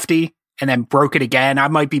throwing lefty, and then broke it again. I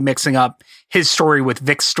might be mixing up his story with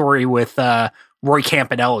Vic's story with Roy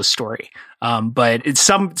Campanella's story. But it's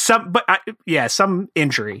some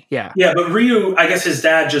injury. Yeah. Yeah. But Ryu, I guess his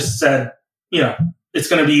dad just said, it's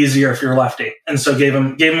going to be easier if you're lefty. And so gave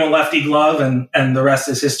him a lefty glove, and the rest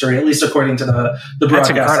is history, at least according to the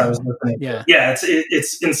broadcast I was listening to. Yeah.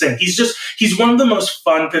 It's insane. He's one of the most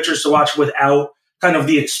fun pitchers to watch without kind of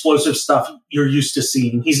the explosive stuff you're used to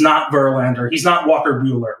seeing. He's not Verlander. He's not Walker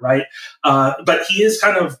Buehler, right? But he is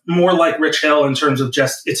kind of more like Rich Hill in terms of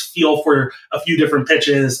just its feel for a few different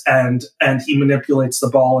pitches, and he manipulates the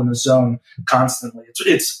ball in the zone constantly.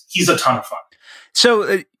 He's a ton of fun.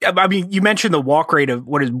 So, I mean, you mentioned the walk rate of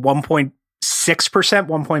what is 1.6%,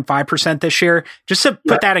 1.5% this year. Just to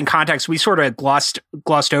put that in context, we sort of glossed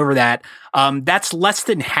over that. That's less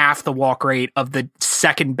than half the walk rate of the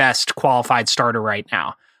second best qualified starter right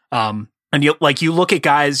now. And you look at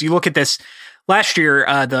guys, you look at this last year,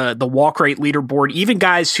 the walk rate leaderboard, even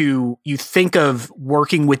guys who you think of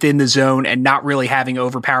working within the zone and not really having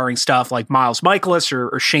overpowering stuff like Miles Michaelis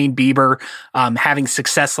or Shane Bieber, having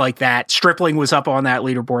success like that. Stripling was up on that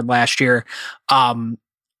leaderboard last year. And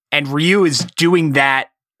Ryu is doing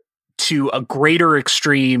that to a greater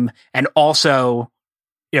extreme and also,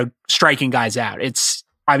 striking guys out. It's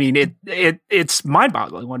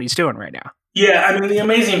mind-boggling what he's doing right now. Yeah, I mean, the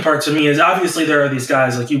amazing part to me is obviously there are these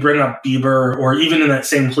guys, like you bring up Bieber, or even in that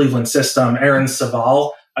same Cleveland system, Aaron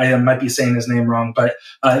Saval. I might be saying his name wrong, but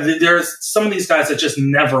there's some of these guys that just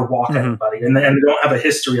never walk anybody, and they don't have a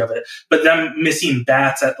history of it. But them missing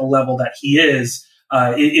bats at the level that he is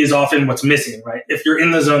often what's missing, right? If you're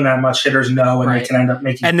in the zone that much, hitters know, and they can end up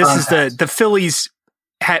making And this contact. is the Phillies,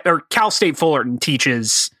 or Cal State Fullerton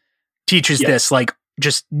teaches this, like,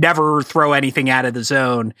 just never throw anything out of the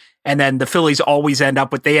zone. And then the Phillies always ended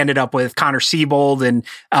up with Connor Siebold, and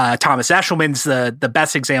Thomas Eshelman's the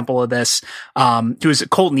best example of this. Who was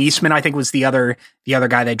Colton Eastman, I think, was the other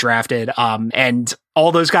guy they drafted. And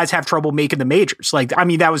all those guys have trouble making the majors. Like, I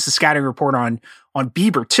mean, that was the scouting report on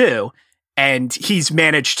Bieber too. And he's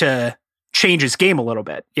managed to change his game a little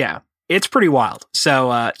bit. Yeah. It's pretty wild. So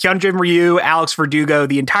Hyun-Jin Ryu, Alex Verdugo,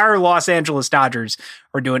 the entire Los Angeles Dodgers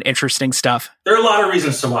are doing interesting stuff. There are a lot of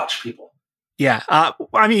reasons to watch people. Yeah.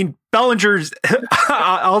 I mean, Bellinger's,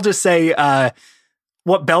 I'll just say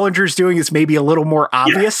what Bellinger's doing is maybe a little more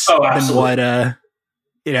obvious than what,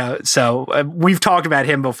 so we've talked about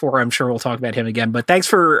him before. I'm sure we'll talk about him again. But thanks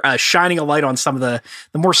for shining a light on some of the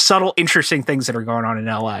more subtle, interesting things that are going on in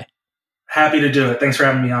LA. Happy to do it. Thanks for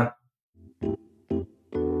having me on.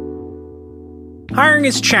 Hiring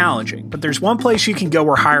is challenging, but there's one place you can go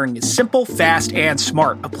where hiring is simple, fast, and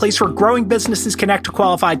smart. A place where growing businesses connect to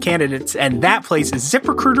qualified candidates, and that place is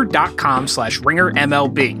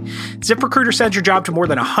ZipRecruiter.com/RingerMLB. ZipRecruiter sends your job to more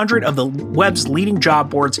than 100 of the web's leading job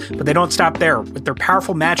boards, but they don't stop there. With their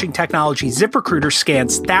powerful matching technology, ZipRecruiter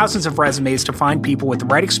scans thousands of resumes to find people with the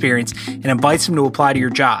right experience and invites them to apply to your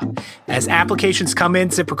job. As applications come in,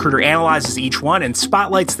 ZipRecruiter analyzes each one and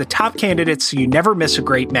spotlights the top candidates so you never miss a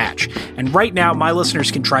great match. And right now, my listeners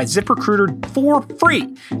can try ZipRecruiter for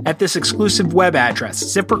free at this exclusive web address,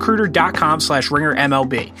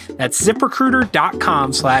 ZipRecruiter.com/RingerMLB. That's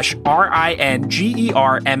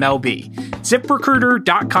ZipRecruiter.com/RingerMLB.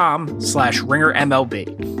 ZipRecruiter.com/RingerMLB.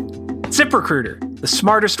 ZipRecruiter, the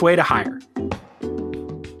smartest way to hire.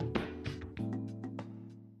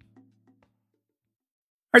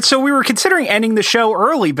 All right, so we were considering ending the show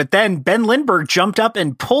early, but then Ben Lindbergh jumped up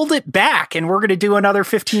and pulled it back, and we're going to do another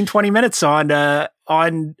 15, 20 minutes on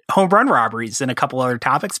home run robberies and a couple other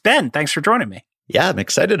topics. Ben, thanks for joining me. Yeah, I'm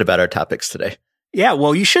excited about our topics today. Yeah,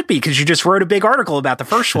 well, you should be, because you just wrote a big article about the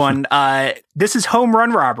first one. This is home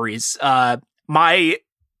run robberies.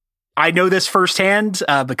 I know this firsthand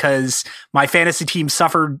because my fantasy team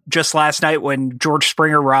suffered just last night when George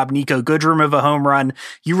Springer robbed Nico Goodrum of a home run.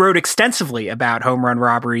 You wrote extensively about home run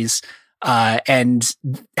robberies and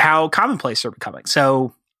how commonplace they're becoming.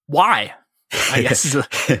 So why? I guess.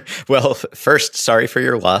 Well, first, sorry for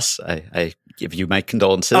your loss. I give you my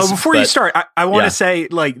condolences. Oh, before you start, I want to say,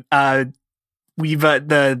 like, we've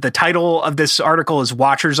the title of this article is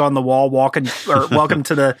 "Watchers on the Wall Welcome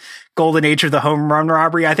to the Golden Age of the Home Run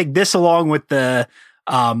Robbery." I think this, along with the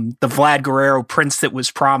Vlad Guerrero Prince That Was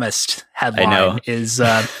Promised headline, is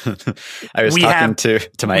I was talking to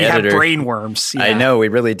my editor. We have brainworms. Yeah. I know, we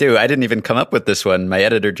really do. I didn't even come up with this one. My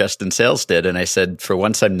editor, Justin Sales, did. And I said, for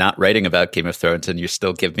once, I'm not writing about Game of Thrones, and you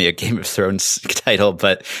still give me a Game of Thrones title.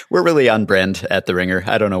 But we're really on brand at The Ringer.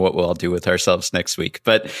 I don't know what we'll all do with ourselves next week.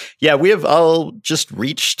 But yeah, we have all just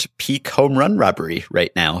reached peak home run robbery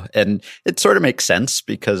right now. And it sort of makes sense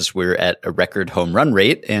because we're at a record home run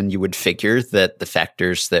rate. And you would figure that the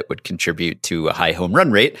factors that would contribute to a high home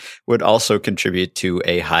run rate would also contribute to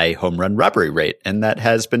a high home run robbery rate. And that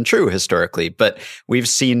has been true historically. But we've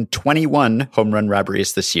seen 21 home run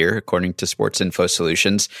robberies this year, according to Sports Info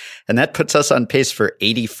Solutions. And that puts us on pace for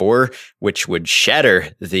 84, which would shatter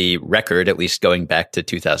the record, at least going back to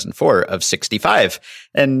 2004, of 65.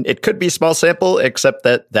 And it could be small sample, except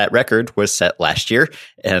that that record was set last year.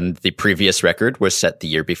 And the previous record was set the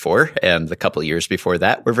year before. And the couple years before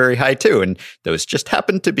that were very high too. And those just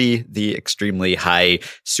happened to be the extremely high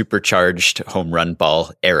supercharged home run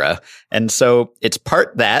ball era. And so it's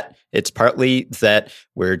part that. It's partly that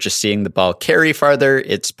we're just seeing the ball carry farther.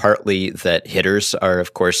 It's partly that hitters are,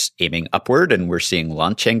 of course, aiming upward, and we're seeing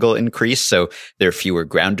launch angle increase. So there are fewer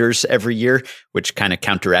grounders every year, which kind of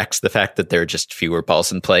counteracts the fact that there are just fewer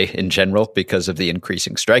balls in play in general because of the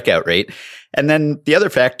increasing strikeout rate. And then the other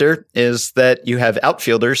factor is that you have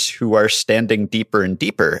outfielders who are standing deeper and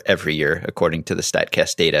deeper every year, according to the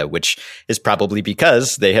StatCast data, which is probably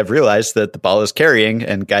because they have realized that the ball is carrying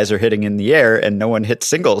and guys are hitting in the air and no one hits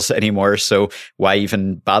singles anymore. So why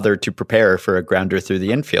even bother to prepare for a grounder through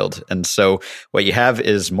the infield? And so what you have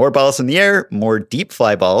is more balls in the air, more deep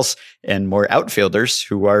fly balls, and more outfielders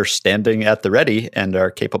who are standing at the ready and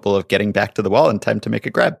are capable of getting back to the wall in time to make a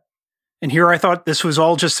grab. And here I thought this was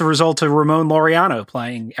all just the result of Ramon Laureano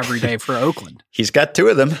playing every day for Oakland. He's got two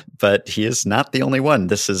of them, but he is not the only one.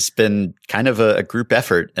 This has been kind of a group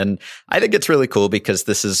effort. And I think it's really cool because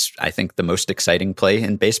this is, I think, the most exciting play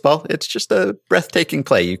in baseball. It's just a breathtaking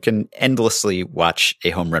play. You can endlessly watch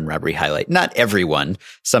a home run robbery highlight. Not everyone.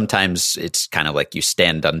 Sometimes it's kind of like you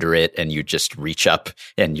stand under it and you just reach up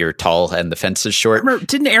and you're tall and the fence is short. Remember,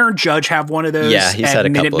 didn't Aaron Judge have one of those? Yeah, he's had a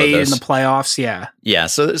couple of those in the playoffs. Yeah. Yeah.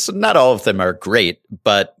 So not all of them are great,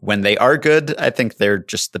 but when they are good, I think they're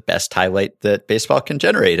just the best highlight that baseball can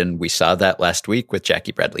generate. And we saw that last week with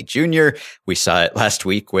Jackie Bradley Jr. We saw it last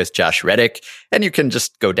week with Josh Reddick. And you can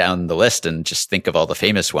just go down the list and just think of all the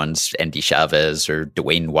famous ones, Andy Chavez or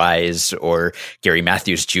Dwayne Wise or Gary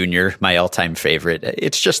Matthews Jr., my all-time favorite.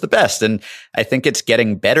 It's just the best. And I think it's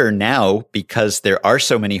getting better now because there are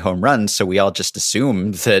so many home runs. So we all just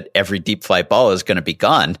assume that every deep fly ball is going to be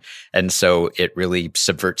gone. And so it really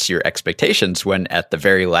subverts your expectations when at the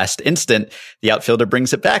very last instant, the outfielder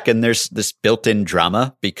brings it back. And there's this built-in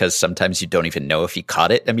drama because sometimes you don't even know if he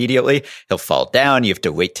caught it immediately. He'll fall down. You have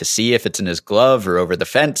to wait to see if it's in his glove or over the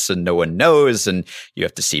fence and no one knows. And you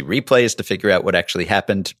have to see replays to figure out what actually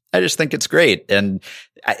happened. I just think it's great. And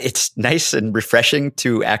it's nice and refreshing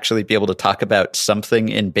to actually be able to talk about something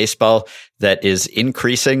in baseball that is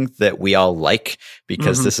increasing that we all like,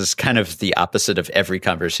 because this is kind of the opposite of every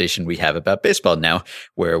conversation we have about baseball now,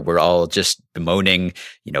 where we're all just bemoaning,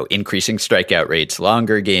 increasing strikeout rates,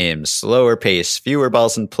 longer games, slower pace, fewer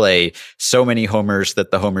balls in play, so many homers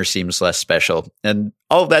that the homer seems less special. And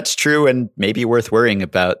all of that's true and maybe worth worrying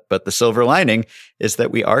about. But the silver lining is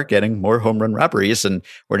that we are getting more home run robberies, and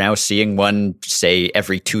we're now seeing one, say,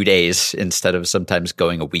 every 2 days instead of sometimes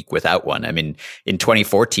going a week without one. I mean, in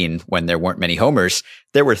 2014, when there weren't many homers,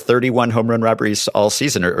 there were 31 home run robberies all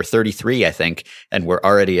season, or 33, I think, and we're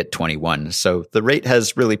already at 21. So the rate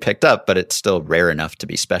has really picked up, but it's still rare enough to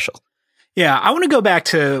be special. Yeah, I want to go back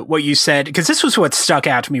to what you said, because this was what stuck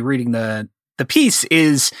out to me reading the piece,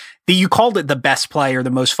 is that you called it the best play or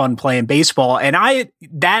the most fun play in baseball. And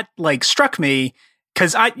that struck me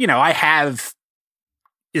because I have,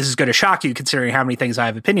 this is going to shock you considering how many things I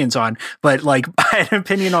have opinions on, but I had an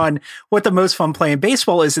opinion on what the most fun play in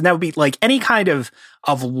baseball is. And that would be any kind of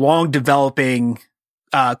long developing,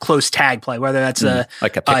 close tag play, whether that's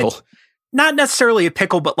like a pickle. Not necessarily a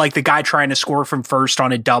pickle, but the guy trying to score from first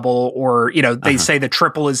on a double, or, they say the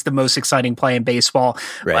triple is the most exciting play in baseball.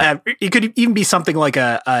 Right. It could even be something like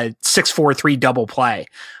a 6-4-3 double play.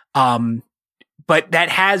 But that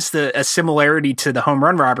has a similarity to the home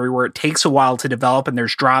run robbery, where it takes a while to develop and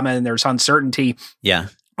there's drama and there's uncertainty. Yeah.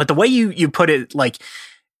 But the way you put it,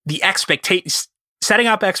 the expectations, setting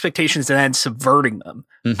up expectations and then subverting them,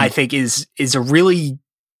 I think is a really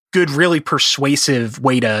good, really persuasive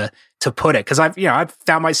way to put it. Cause I've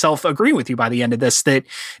found myself agreeing with you by the end of this, that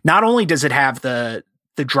not only does it have the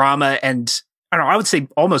drama and I would say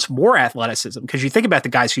almost more athleticism, because you think about the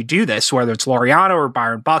guys who do this, whether it's Laureano or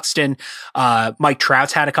Byron Buxton, Mike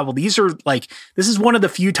Trout's had a couple. These are this is one of the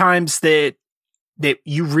few times that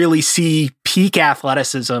you really see peak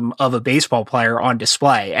athleticism of a baseball player on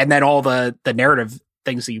display. And then all the narrative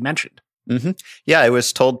things that you mentioned. Yeah, I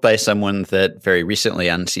was told by someone that very recently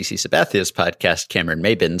on CC Sabathia's podcast, Cameron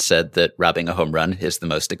Maben, said that robbing a home run is the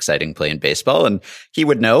most exciting play in baseball. And he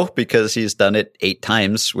would know because he's done it 8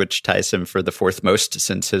 times, which ties him for the 4th most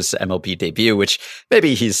since his MLB debut, which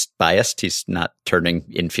maybe he's biased. He's not turning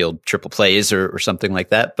infield triple plays or something like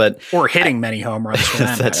that. Or hitting many home runs for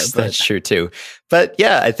that that's true too. But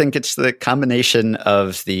yeah, I think it's the combination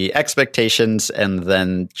of the expectations and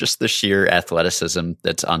then just the sheer athleticism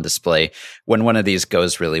that's on display when one of these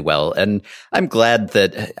goes really well. And I'm glad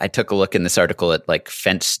that I took a look in this article at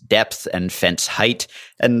fence depth and fence height,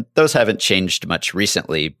 and those haven't changed much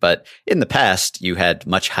recently. But in the past, you had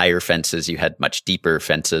much higher fences, you had much deeper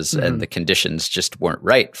fences, and the conditions just weren't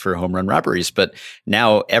right for home run robberies. But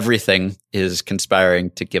now everything is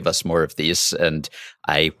conspiring to give us more of these, and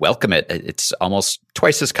I welcome it. It's almost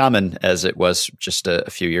twice as common as it was just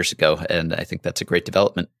a few years ago, and I think that's a great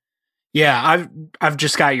development. Yeah, I've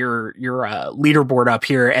just got your leaderboard up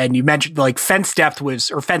here, and you mentioned fence depth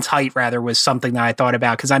or fence height rather, was something that I thought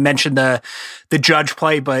about, because I mentioned the Judge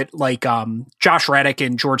play, but Josh Reddick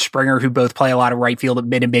and George Springer, who both play a lot of right field at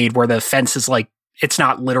Minute Maid, where the fence is it's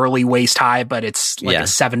not literally waist high, but it's a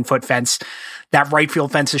 7-foot fence. That right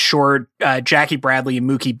field fence is short. Jackie Bradley and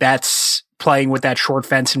Mookie Betts playing with that short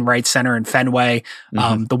fence in right center in Fenway.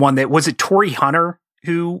 The one that was it Torrey Hunter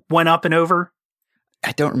who went up and over?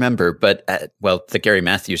 I don't remember, but the Gary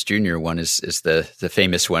Matthews Jr. one is the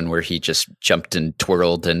famous one where he just jumped and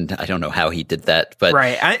twirled, and I don't know how he did that, but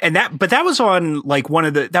right. That was on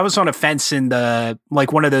that was on a fence in the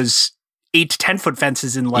one of those 8 to 10 foot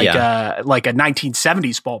fences in a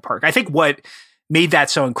 1970s ballpark. I think what made that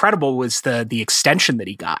so incredible was the extension that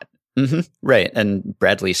he got. Right. And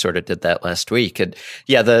Bradley sort of did that last week. And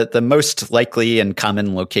yeah, the most likely and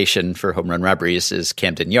common location for home run robberies is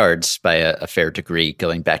Camden Yards by a fair degree,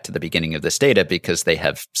 going back to the beginning of this data, because they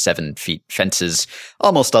have 7 feet fences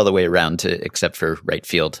almost all the way around except for right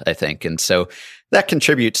field, I think. And so that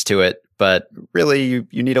contributes to it. But really,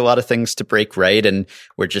 you need a lot of things to break right. And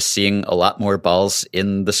we're just seeing a lot more balls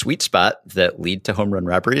in the sweet spot that lead to home run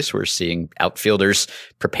robberies. We're seeing outfielders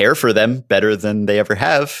prepare for them better than they ever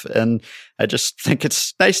have. And I just think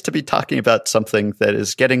it's nice to be talking about something that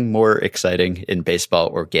is getting more exciting in baseball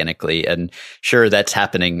organically. And sure, that's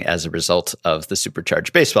happening as a result of the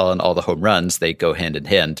supercharged baseball and all the home runs. They go hand in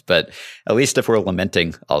hand. But at least if we're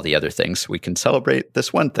lamenting all the other things, we can celebrate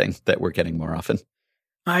this one thing that we're getting more often.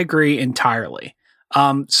 I agree entirely.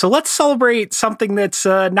 So let's celebrate something that's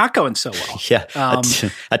not going so well. Yeah,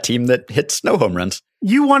 a team that hits no home runs.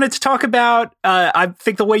 You wanted to talk about, I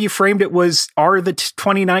think the way you framed it was, are the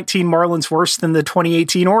 2019 Marlins worse than the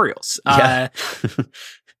 2018 Orioles? Yeah.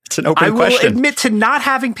 It's an open question. I will admit to not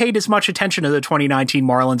having paid as much attention to the 2019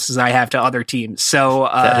 Marlins as I have to other teams. So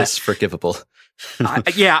that is forgivable.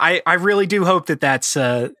 I really do hope that that's,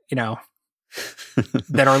 that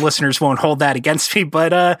our listeners won't hold that against me.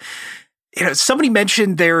 But, somebody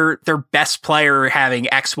mentioned their best player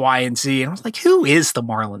having X, Y, and Z. And I was like, who is the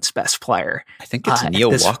Marlins' best player? I think it's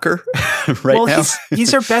Neil Walker now.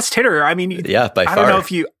 He's their best hitter. I mean, yeah, by far. I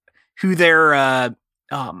don't know who their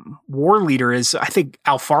WAR leader is. I think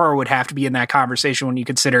Alfaro would have to be in that conversation when you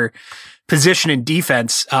consider position and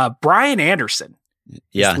defense. Brian Anderson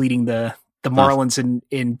is leading the Marlins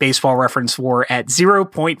in Baseball Reference WAR at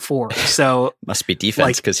 0.4. So must be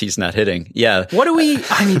defense because he's not hitting. Yeah. What do we?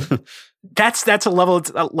 I mean, that's a level.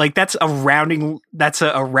 That's a rounding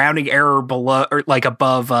error below or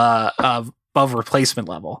above replacement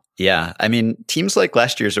level. Yeah. I mean, teams like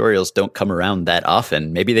last year's Orioles don't come around that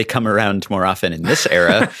often. Maybe they come around more often in this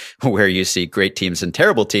era where you see great teams and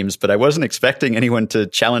terrible teams, but I wasn't expecting anyone to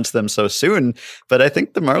challenge them so soon. But I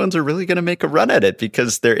think the Marlins are really going to make a run at it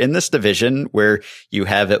because they're in this division where you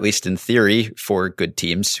have, at least in theory, 4 good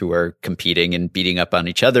teams who are competing and beating up on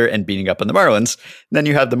each other and beating up on the Marlins. And then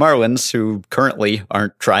you have the Marlins who currently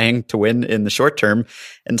aren't trying to win in the short term.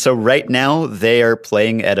 And so right now they are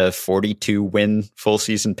playing at a 42 win full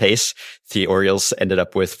season pace. The Orioles ended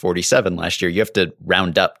up with 47 last year. You have to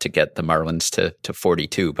round up to get the Marlins to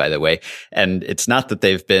 42, by the way. And it's not that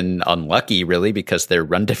they've been unlucky, really, because their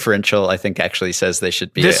run differential, I think, actually says they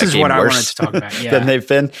should be this a is game what worse I wanted to talk about, than they've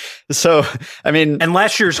been. So, I mean... And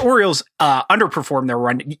last year's Orioles underperformed their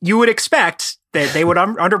run. You would expect that they would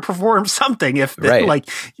underperform something if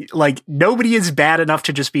like nobody is bad enough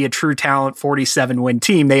to just be a true talent 47 win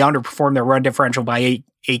team. They underperform their run differential by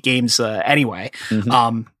eight games anyway.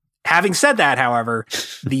 Mm-hmm. Having said that, however,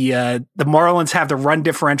 the Marlins have the run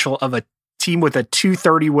differential of a team with a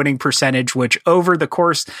 .230 winning percentage, which over the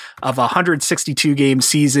course of a 162 game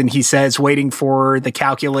season, he says, waiting for the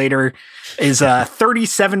calculator, is a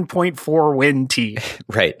 37.4 win team.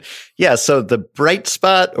 Right. Yeah. So the bright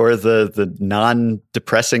spot or the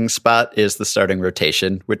non-depressing spot is the starting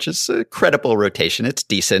rotation, which is a credible rotation. It's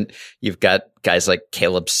decent. You've got guys like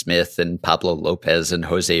Caleb Smith and Pablo Lopez and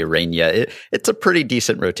Jose Urena. It's a pretty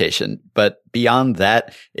decent rotation. But beyond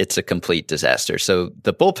that, it's a complete disaster. So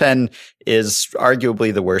the bullpen is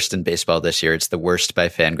arguably the worst in baseball this year. It's the worst by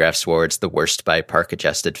Fangraphs WAR. It's the worst by park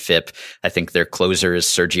adjusted FIP. I think their closer is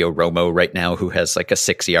Sergio Romo right now, who has like a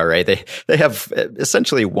 6 ERA. They have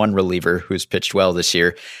essentially one reliever who's pitched well this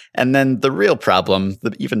year. And then the real problem,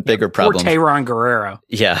 the even bigger problem. Or Tayron Guerrero.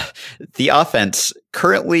 Yeah. The offense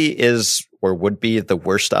currently is or would be the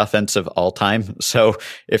worst offense of all time. So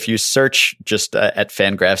if you search just at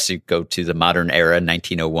Fangraphs, you go to the modern era,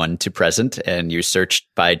 1901 to present, and you search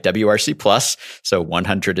by WRC plus. So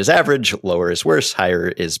 100 is average, lower is worse, higher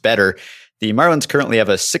is better. The Marlins currently have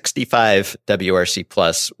a 65 WRC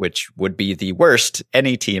plus, which would be the worst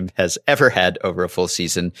any team has ever had over a full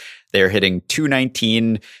season. They're hitting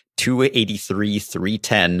 219, 283,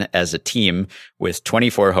 310 as a team with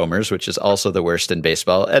 24 homers, which is also the worst in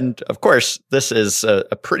baseball. And of course, this is a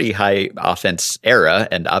pretty high offense era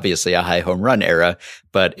and obviously a high home run era,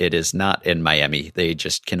 but it is not in Miami. They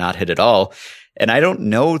just cannot hit at all. And I don't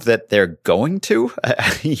know that they're going to.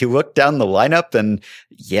 You look down the lineup and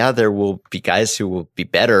yeah, there will be guys who will be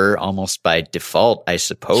better almost by default, I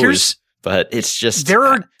suppose. But it's just...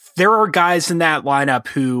 There are guys in that lineup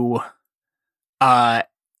who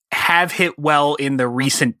have hit well in the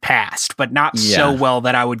recent past, but not so well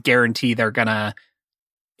that I would guarantee they're going to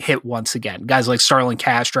hit once again. Guys like Starlin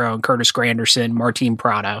Castro and Curtis Granderson, Martin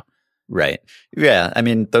Prado. Right. Yeah. I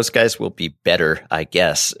mean, those guys will be better, I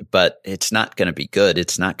guess, but it's not going to be good.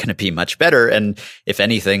 It's not going to be much better. And if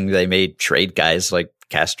anything, they may trade guys like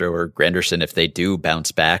Castro or Granderson if they do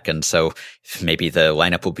bounce back. And so maybe the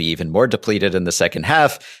lineup will be even more depleted in the second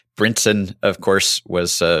half. Brinson, of course,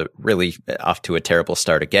 was really off to a terrible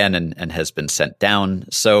start again and has been sent down.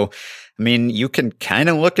 So, I mean, you can kind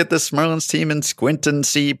of look at this Marlins team and squint and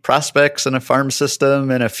see prospects and a farm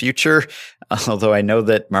system and a future. Although I know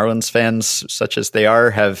that Marlins fans, such as they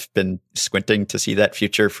are, have been squinting to see that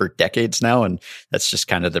future for decades now. And that's just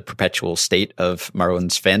kind of the perpetual state of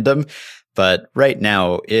Marlins fandom. But right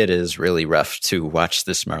now, it is really rough to watch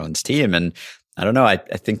this Marlins team. And I don't know. I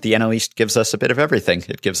think the NL East gives us a bit of everything.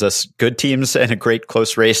 It gives us good teams and a great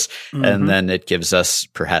close race. Mm-hmm. And then it gives us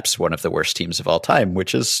perhaps one of the worst teams of all time,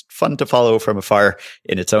 which is fun to follow from afar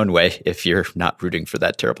in its own way if you're not rooting for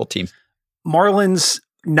that terrible team. Marlins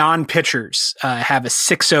non-pitchers have a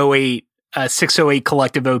 608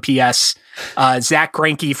 collective OPS. Zach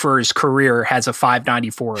Greinke for his career has a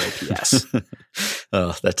 594 OPS.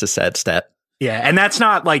 Oh, that's a sad stat. Yeah, and that's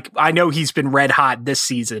not like, I know he's been red hot this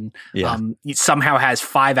season. Yeah. He somehow has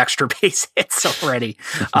 5 extra base hits already.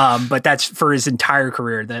 But that's for his entire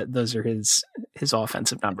career. Those are his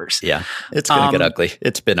offensive numbers. Yeah, it's going to get ugly.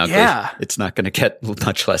 It's been ugly. Yeah. It's not going to get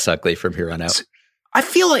much less ugly from here on out. So I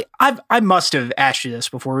feel like I must have asked you this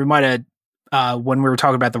before. We might have, when we were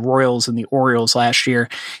talking about the Royals and the Orioles last year.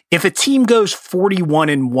 If a team goes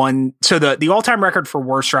 41-1, so the all-time record for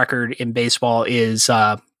worst record in baseball is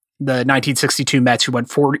the 1962 Mets, who went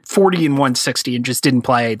 40-160 and just didn't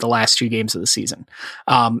play the last 2 games of the season.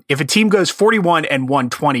 If a team goes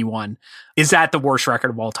 41-121, is that the worst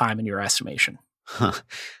record of all time in your estimation?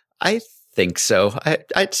 I think so.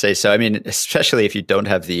 I'd say so. I mean, especially if you don't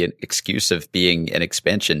have the excuse of being an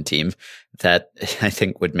expansion team, that I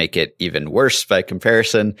think would make it even worse by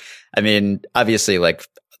comparison. I mean, obviously, like,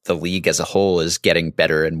 the league as a whole is getting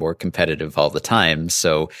better and more competitive all the time.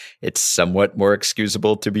 So it's somewhat more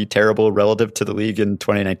excusable to be terrible relative to the league in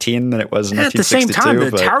 2019 than it was in 1962. At the same time,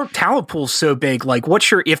 the talent pool's so big. Like,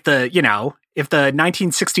 if the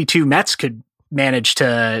 1962 Mets could manage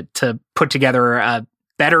to put together a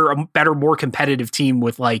better, more competitive team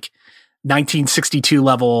with like 1962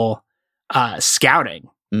 level scouting,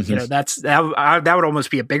 that would almost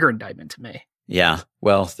be a bigger indictment to me. Yeah,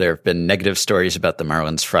 well, there have been negative stories about the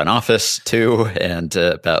Marlins front office too, and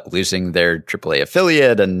about losing their AAA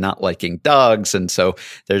affiliate and not liking dogs. And so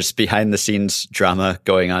there's behind the scenes drama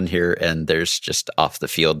going on here, and there's just off the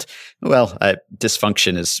field. Well,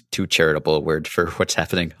 dysfunction is too charitable a word for what's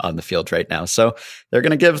happening on the field right now. So they're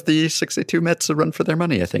going to give the 62 Mets a run for their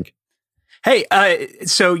money, I think. Hey,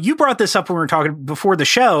 so you brought this up when we were talking before the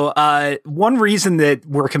show. One reason that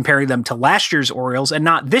we're comparing them to last year's Orioles and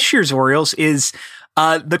not this year's Orioles is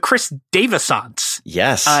the Chris Davisons.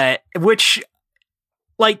 Yes. Which,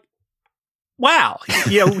 like, wow.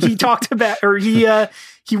 He talked about, or he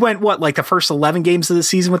went, like the first 11 games of the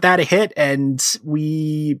season without a hit, and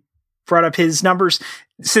we brought up his numbers.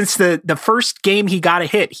 Since the first game he got a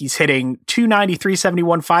hit, he's hitting 290,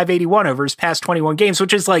 371, 581 over his past 21 games,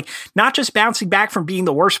 which is like not just bouncing back from being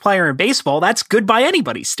the worst player in baseball. That's good by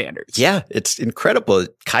anybody's standards. Yeah, it's incredible.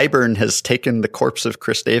 Kyburn has taken the corpse of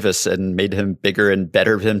Chris Davis and made him bigger and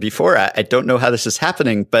better than before. I don't know how this is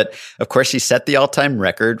happening, but of course he set the all-time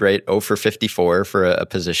record, right? 0 for 54 for a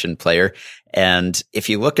position player. And if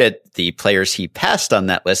you look at the players he passed on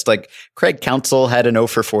that list, like Craig Counsell had an 0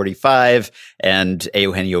 for 45, and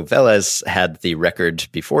Eugenio Velez had the record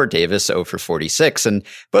before Davis, 0 for 46. And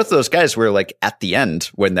both of those guys were like at the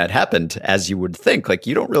end when that happened, as you would think. Like,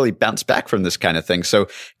 you don't really bounce back from this kind of thing. So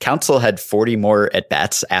Counsell had 40 more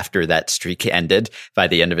at-bats after that streak ended by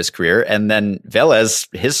the end of his career. And then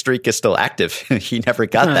Velez, his streak is still active. He never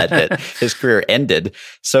got that hit. His career ended.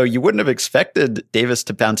 So you wouldn't have expected Davis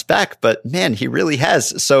to bounce back, but man, he really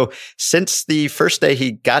has. So since the first day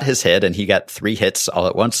he got his hit, and he got 3 hits all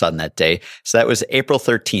at once on that day, so that was April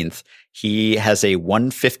 13th, he has a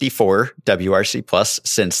 154 WRC plus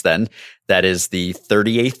since then. That is the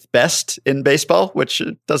 38th best in baseball, which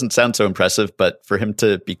doesn't sound so impressive, but for him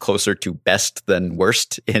to be closer to best than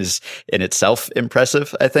worst is in itself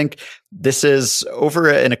impressive, I think. This is over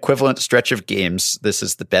an equivalent stretch of games. This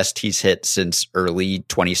is the best he's hit since early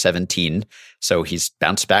 2017. So he's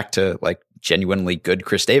bounced back to like genuinely good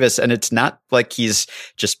Chris Davis. And it's not like he's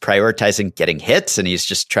just prioritizing getting hits and he's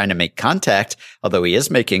just trying to make contact, although he is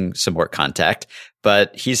making some more contact.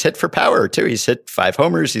 But he's hit for power too. He's hit 5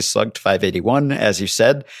 homers. He's slugged 581, as you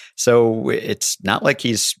said. So it's not like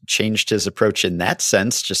he's changed his approach in that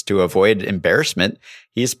sense, just to avoid embarrassment.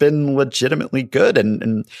 He's been legitimately good.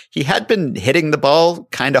 And he had been hitting the ball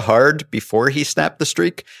kind of hard before he snapped the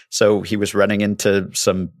streak. So he was running into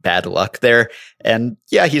some bad luck there. And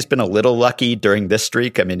yeah, he's been a little lucky during this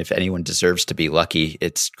streak. I mean, if anyone deserves to be lucky,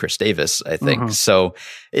 it's Chris Davis, I think. So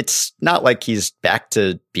it's not like he's back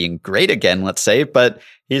to being great again, let's say, but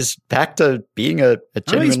he's back to being a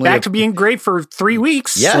genuinely... he's back to being great for 3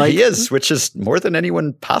 weeks. Yeah, he is, which is more than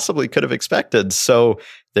anyone possibly could have expected. So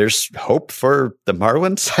there's hope for the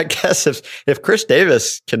Marlins, I guess, if Chris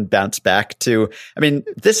Davis can bounce back to... I mean,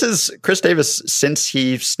 this is Chris Davis, since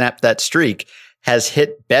he snapped that streak, has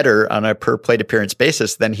hit better on a per plate appearance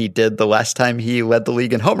basis than he did the last time he led the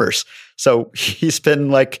league in homers. So he's been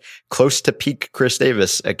like close to peak Chris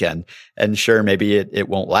Davis again. And sure, maybe it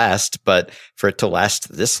won't last, but for it to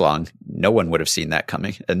last this long, no one would have seen that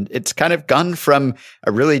coming. And it's kind of gone from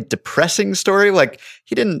a really depressing story. Like,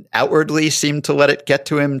 he didn't outwardly seem to let it get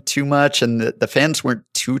to him too much. And the fans weren't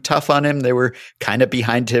too tough on him. They were kind of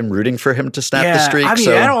behind him, rooting for him to snap the streak. I mean,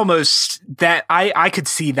 that almost, that I could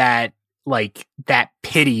see that, like, that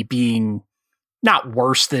pity being not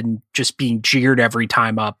worse than just being jeered every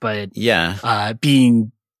time up, but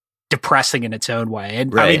being depressing in its own way.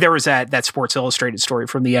 And I mean, there was that Sports Illustrated story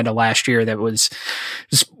from the end of last year that was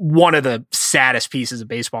just one of the saddest pieces of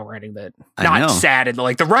baseball writing that sad and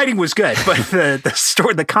like the writing was good, but the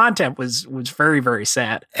story, the content was very, very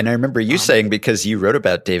sad. And I remember you saying, because you wrote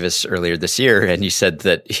about Davis earlier this year and you said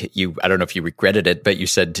that I don't know if you regretted it, but you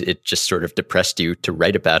said it just sort of depressed you to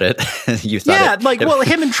write about it. You thought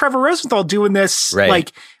him and Trevor Rosenthal doing this,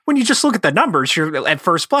 like, when you just look at the numbers, you're at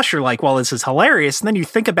first blush, you're like, well, this is hilarious. And then you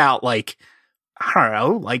think about like, I don't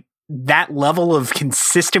know, like that level of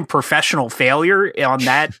consistent professional failure on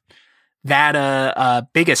that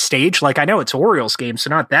biggest stage. Like, I know it's Orioles game, so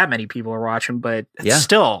not that many people are watching, but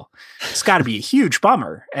still, it's got to be a huge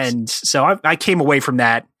bummer. And so I came away from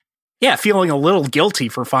that, feeling a little guilty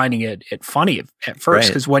for finding it funny at first.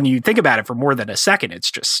 Because when you think about it for more than a second, it's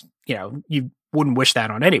just, you wouldn't wish that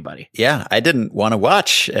on anybody. Yeah, I didn't want to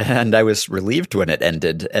watch, and I was relieved when it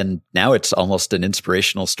ended. And now it's almost an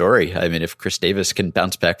inspirational story. I mean, if Chris Davis can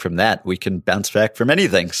bounce back from that, we can bounce back from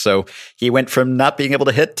anything. So he went from not being able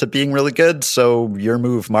to hit to being really good. So your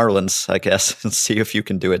move, Marlins, I guess. Let's see if you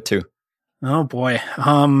can do it too. Oh boy.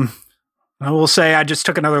 I will say I just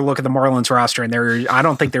took another look at the Marlins roster, and I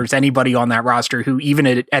don't think there's anybody on that roster who,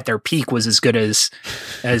 even at their peak, was as good as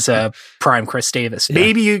prime Chris Davis. Yeah.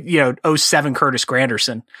 Maybe 07 Curtis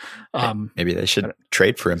Granderson. Maybe they should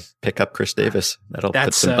trade for him, pick up Chris Davis. That'll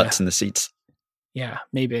put some butts in the seats. Yeah,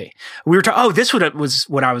 maybe. We were this was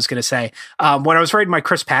what I was going to say. When I was writing my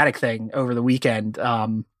Chris Paddock thing over the weekend,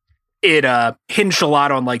 it hinged a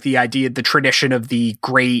lot on like the idea, the tradition of the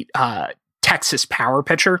great Texas power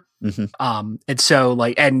pitcher. Mm-hmm. And so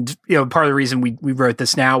part of the reason we wrote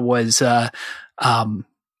this now was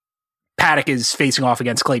Paddock is facing off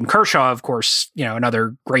against Clayton Kershaw, of course,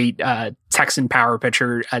 another great Texan power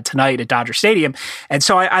pitcher tonight at Dodger Stadium. And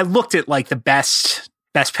so I looked at like the best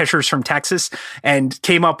pitchers from Texas and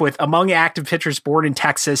came up with, among active pitchers born in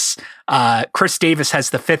Texas, Chris Davis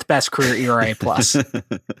has the 5th best career ERA plus.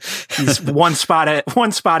 He's one spot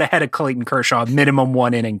ahead of Clayton Kershaw, minimum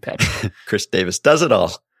 1 inning pitch. Chris Davis does it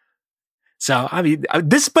all. So, I mean,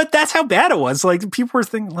 but that's how bad it was. Like, people were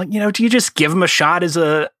thinking, like, do you just give him a shot as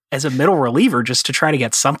a middle reliever just to try to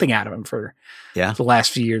get something out of him for the last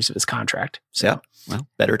few years of his contract? So. Yeah. Well,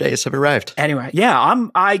 better days have arrived. Anyway,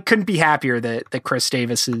 I couldn't be happier that Chris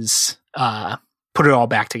Davis is put it all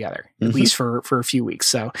back together, at least for a few weeks.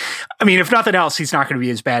 So, I mean, if nothing else, he's not going to be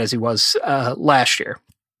as bad as he was last year.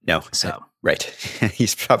 No. So right.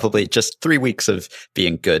 He's probably just 3 weeks of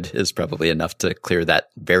being good is probably enough to clear that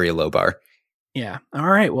very low bar. Yeah. All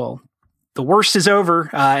right. Well, the worst is over,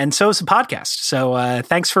 and so is the podcast. So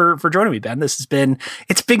thanks for joining me, Ben. It's been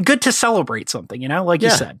good to celebrate something, like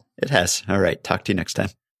you said. It has. All right. Talk to you next time.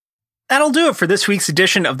 That'll do it for this week's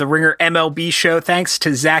edition of the Ringer MLB Show. Thanks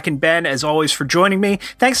to Zach and Ben, as always, for joining me.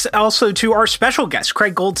 Thanks also to our special guest,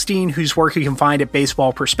 Craig Goldstein, whose work you can find at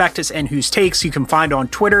Baseball Prospectus and whose takes you can find on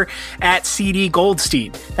Twitter at CD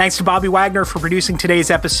Goldstein. Thanks to Bobby Wagner for producing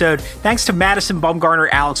today's episode. Thanks to Madison Bumgarner,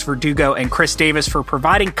 Alex Verdugo, and Chris Davis for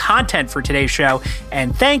providing content for today's show.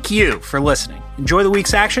 And thank you for listening. Enjoy the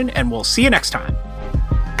week's action, and we'll see you next time.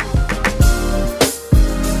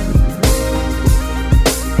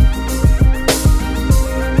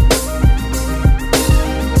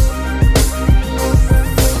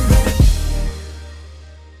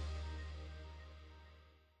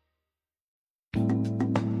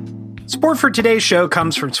 Support for today's show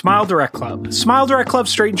comes from Smile Direct Club. Smile Direct Club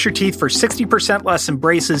straightens your teeth for 60% less than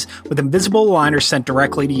braces with invisible aligners sent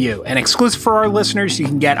directly to you. And exclusive for our listeners, you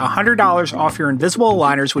can get $100 off your invisible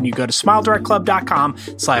aligners when you go to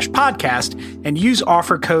smiledirectclub.com/podcast and use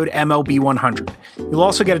offer code MLB100. You'll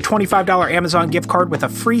also get a $25 Amazon gift card with a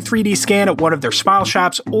free 3D scan at one of their Smile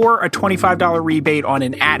shops or a $25 rebate on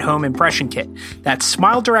an at-home impression kit. That's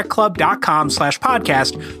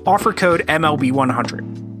smiledirectclub.com/podcast, offer code MLB100.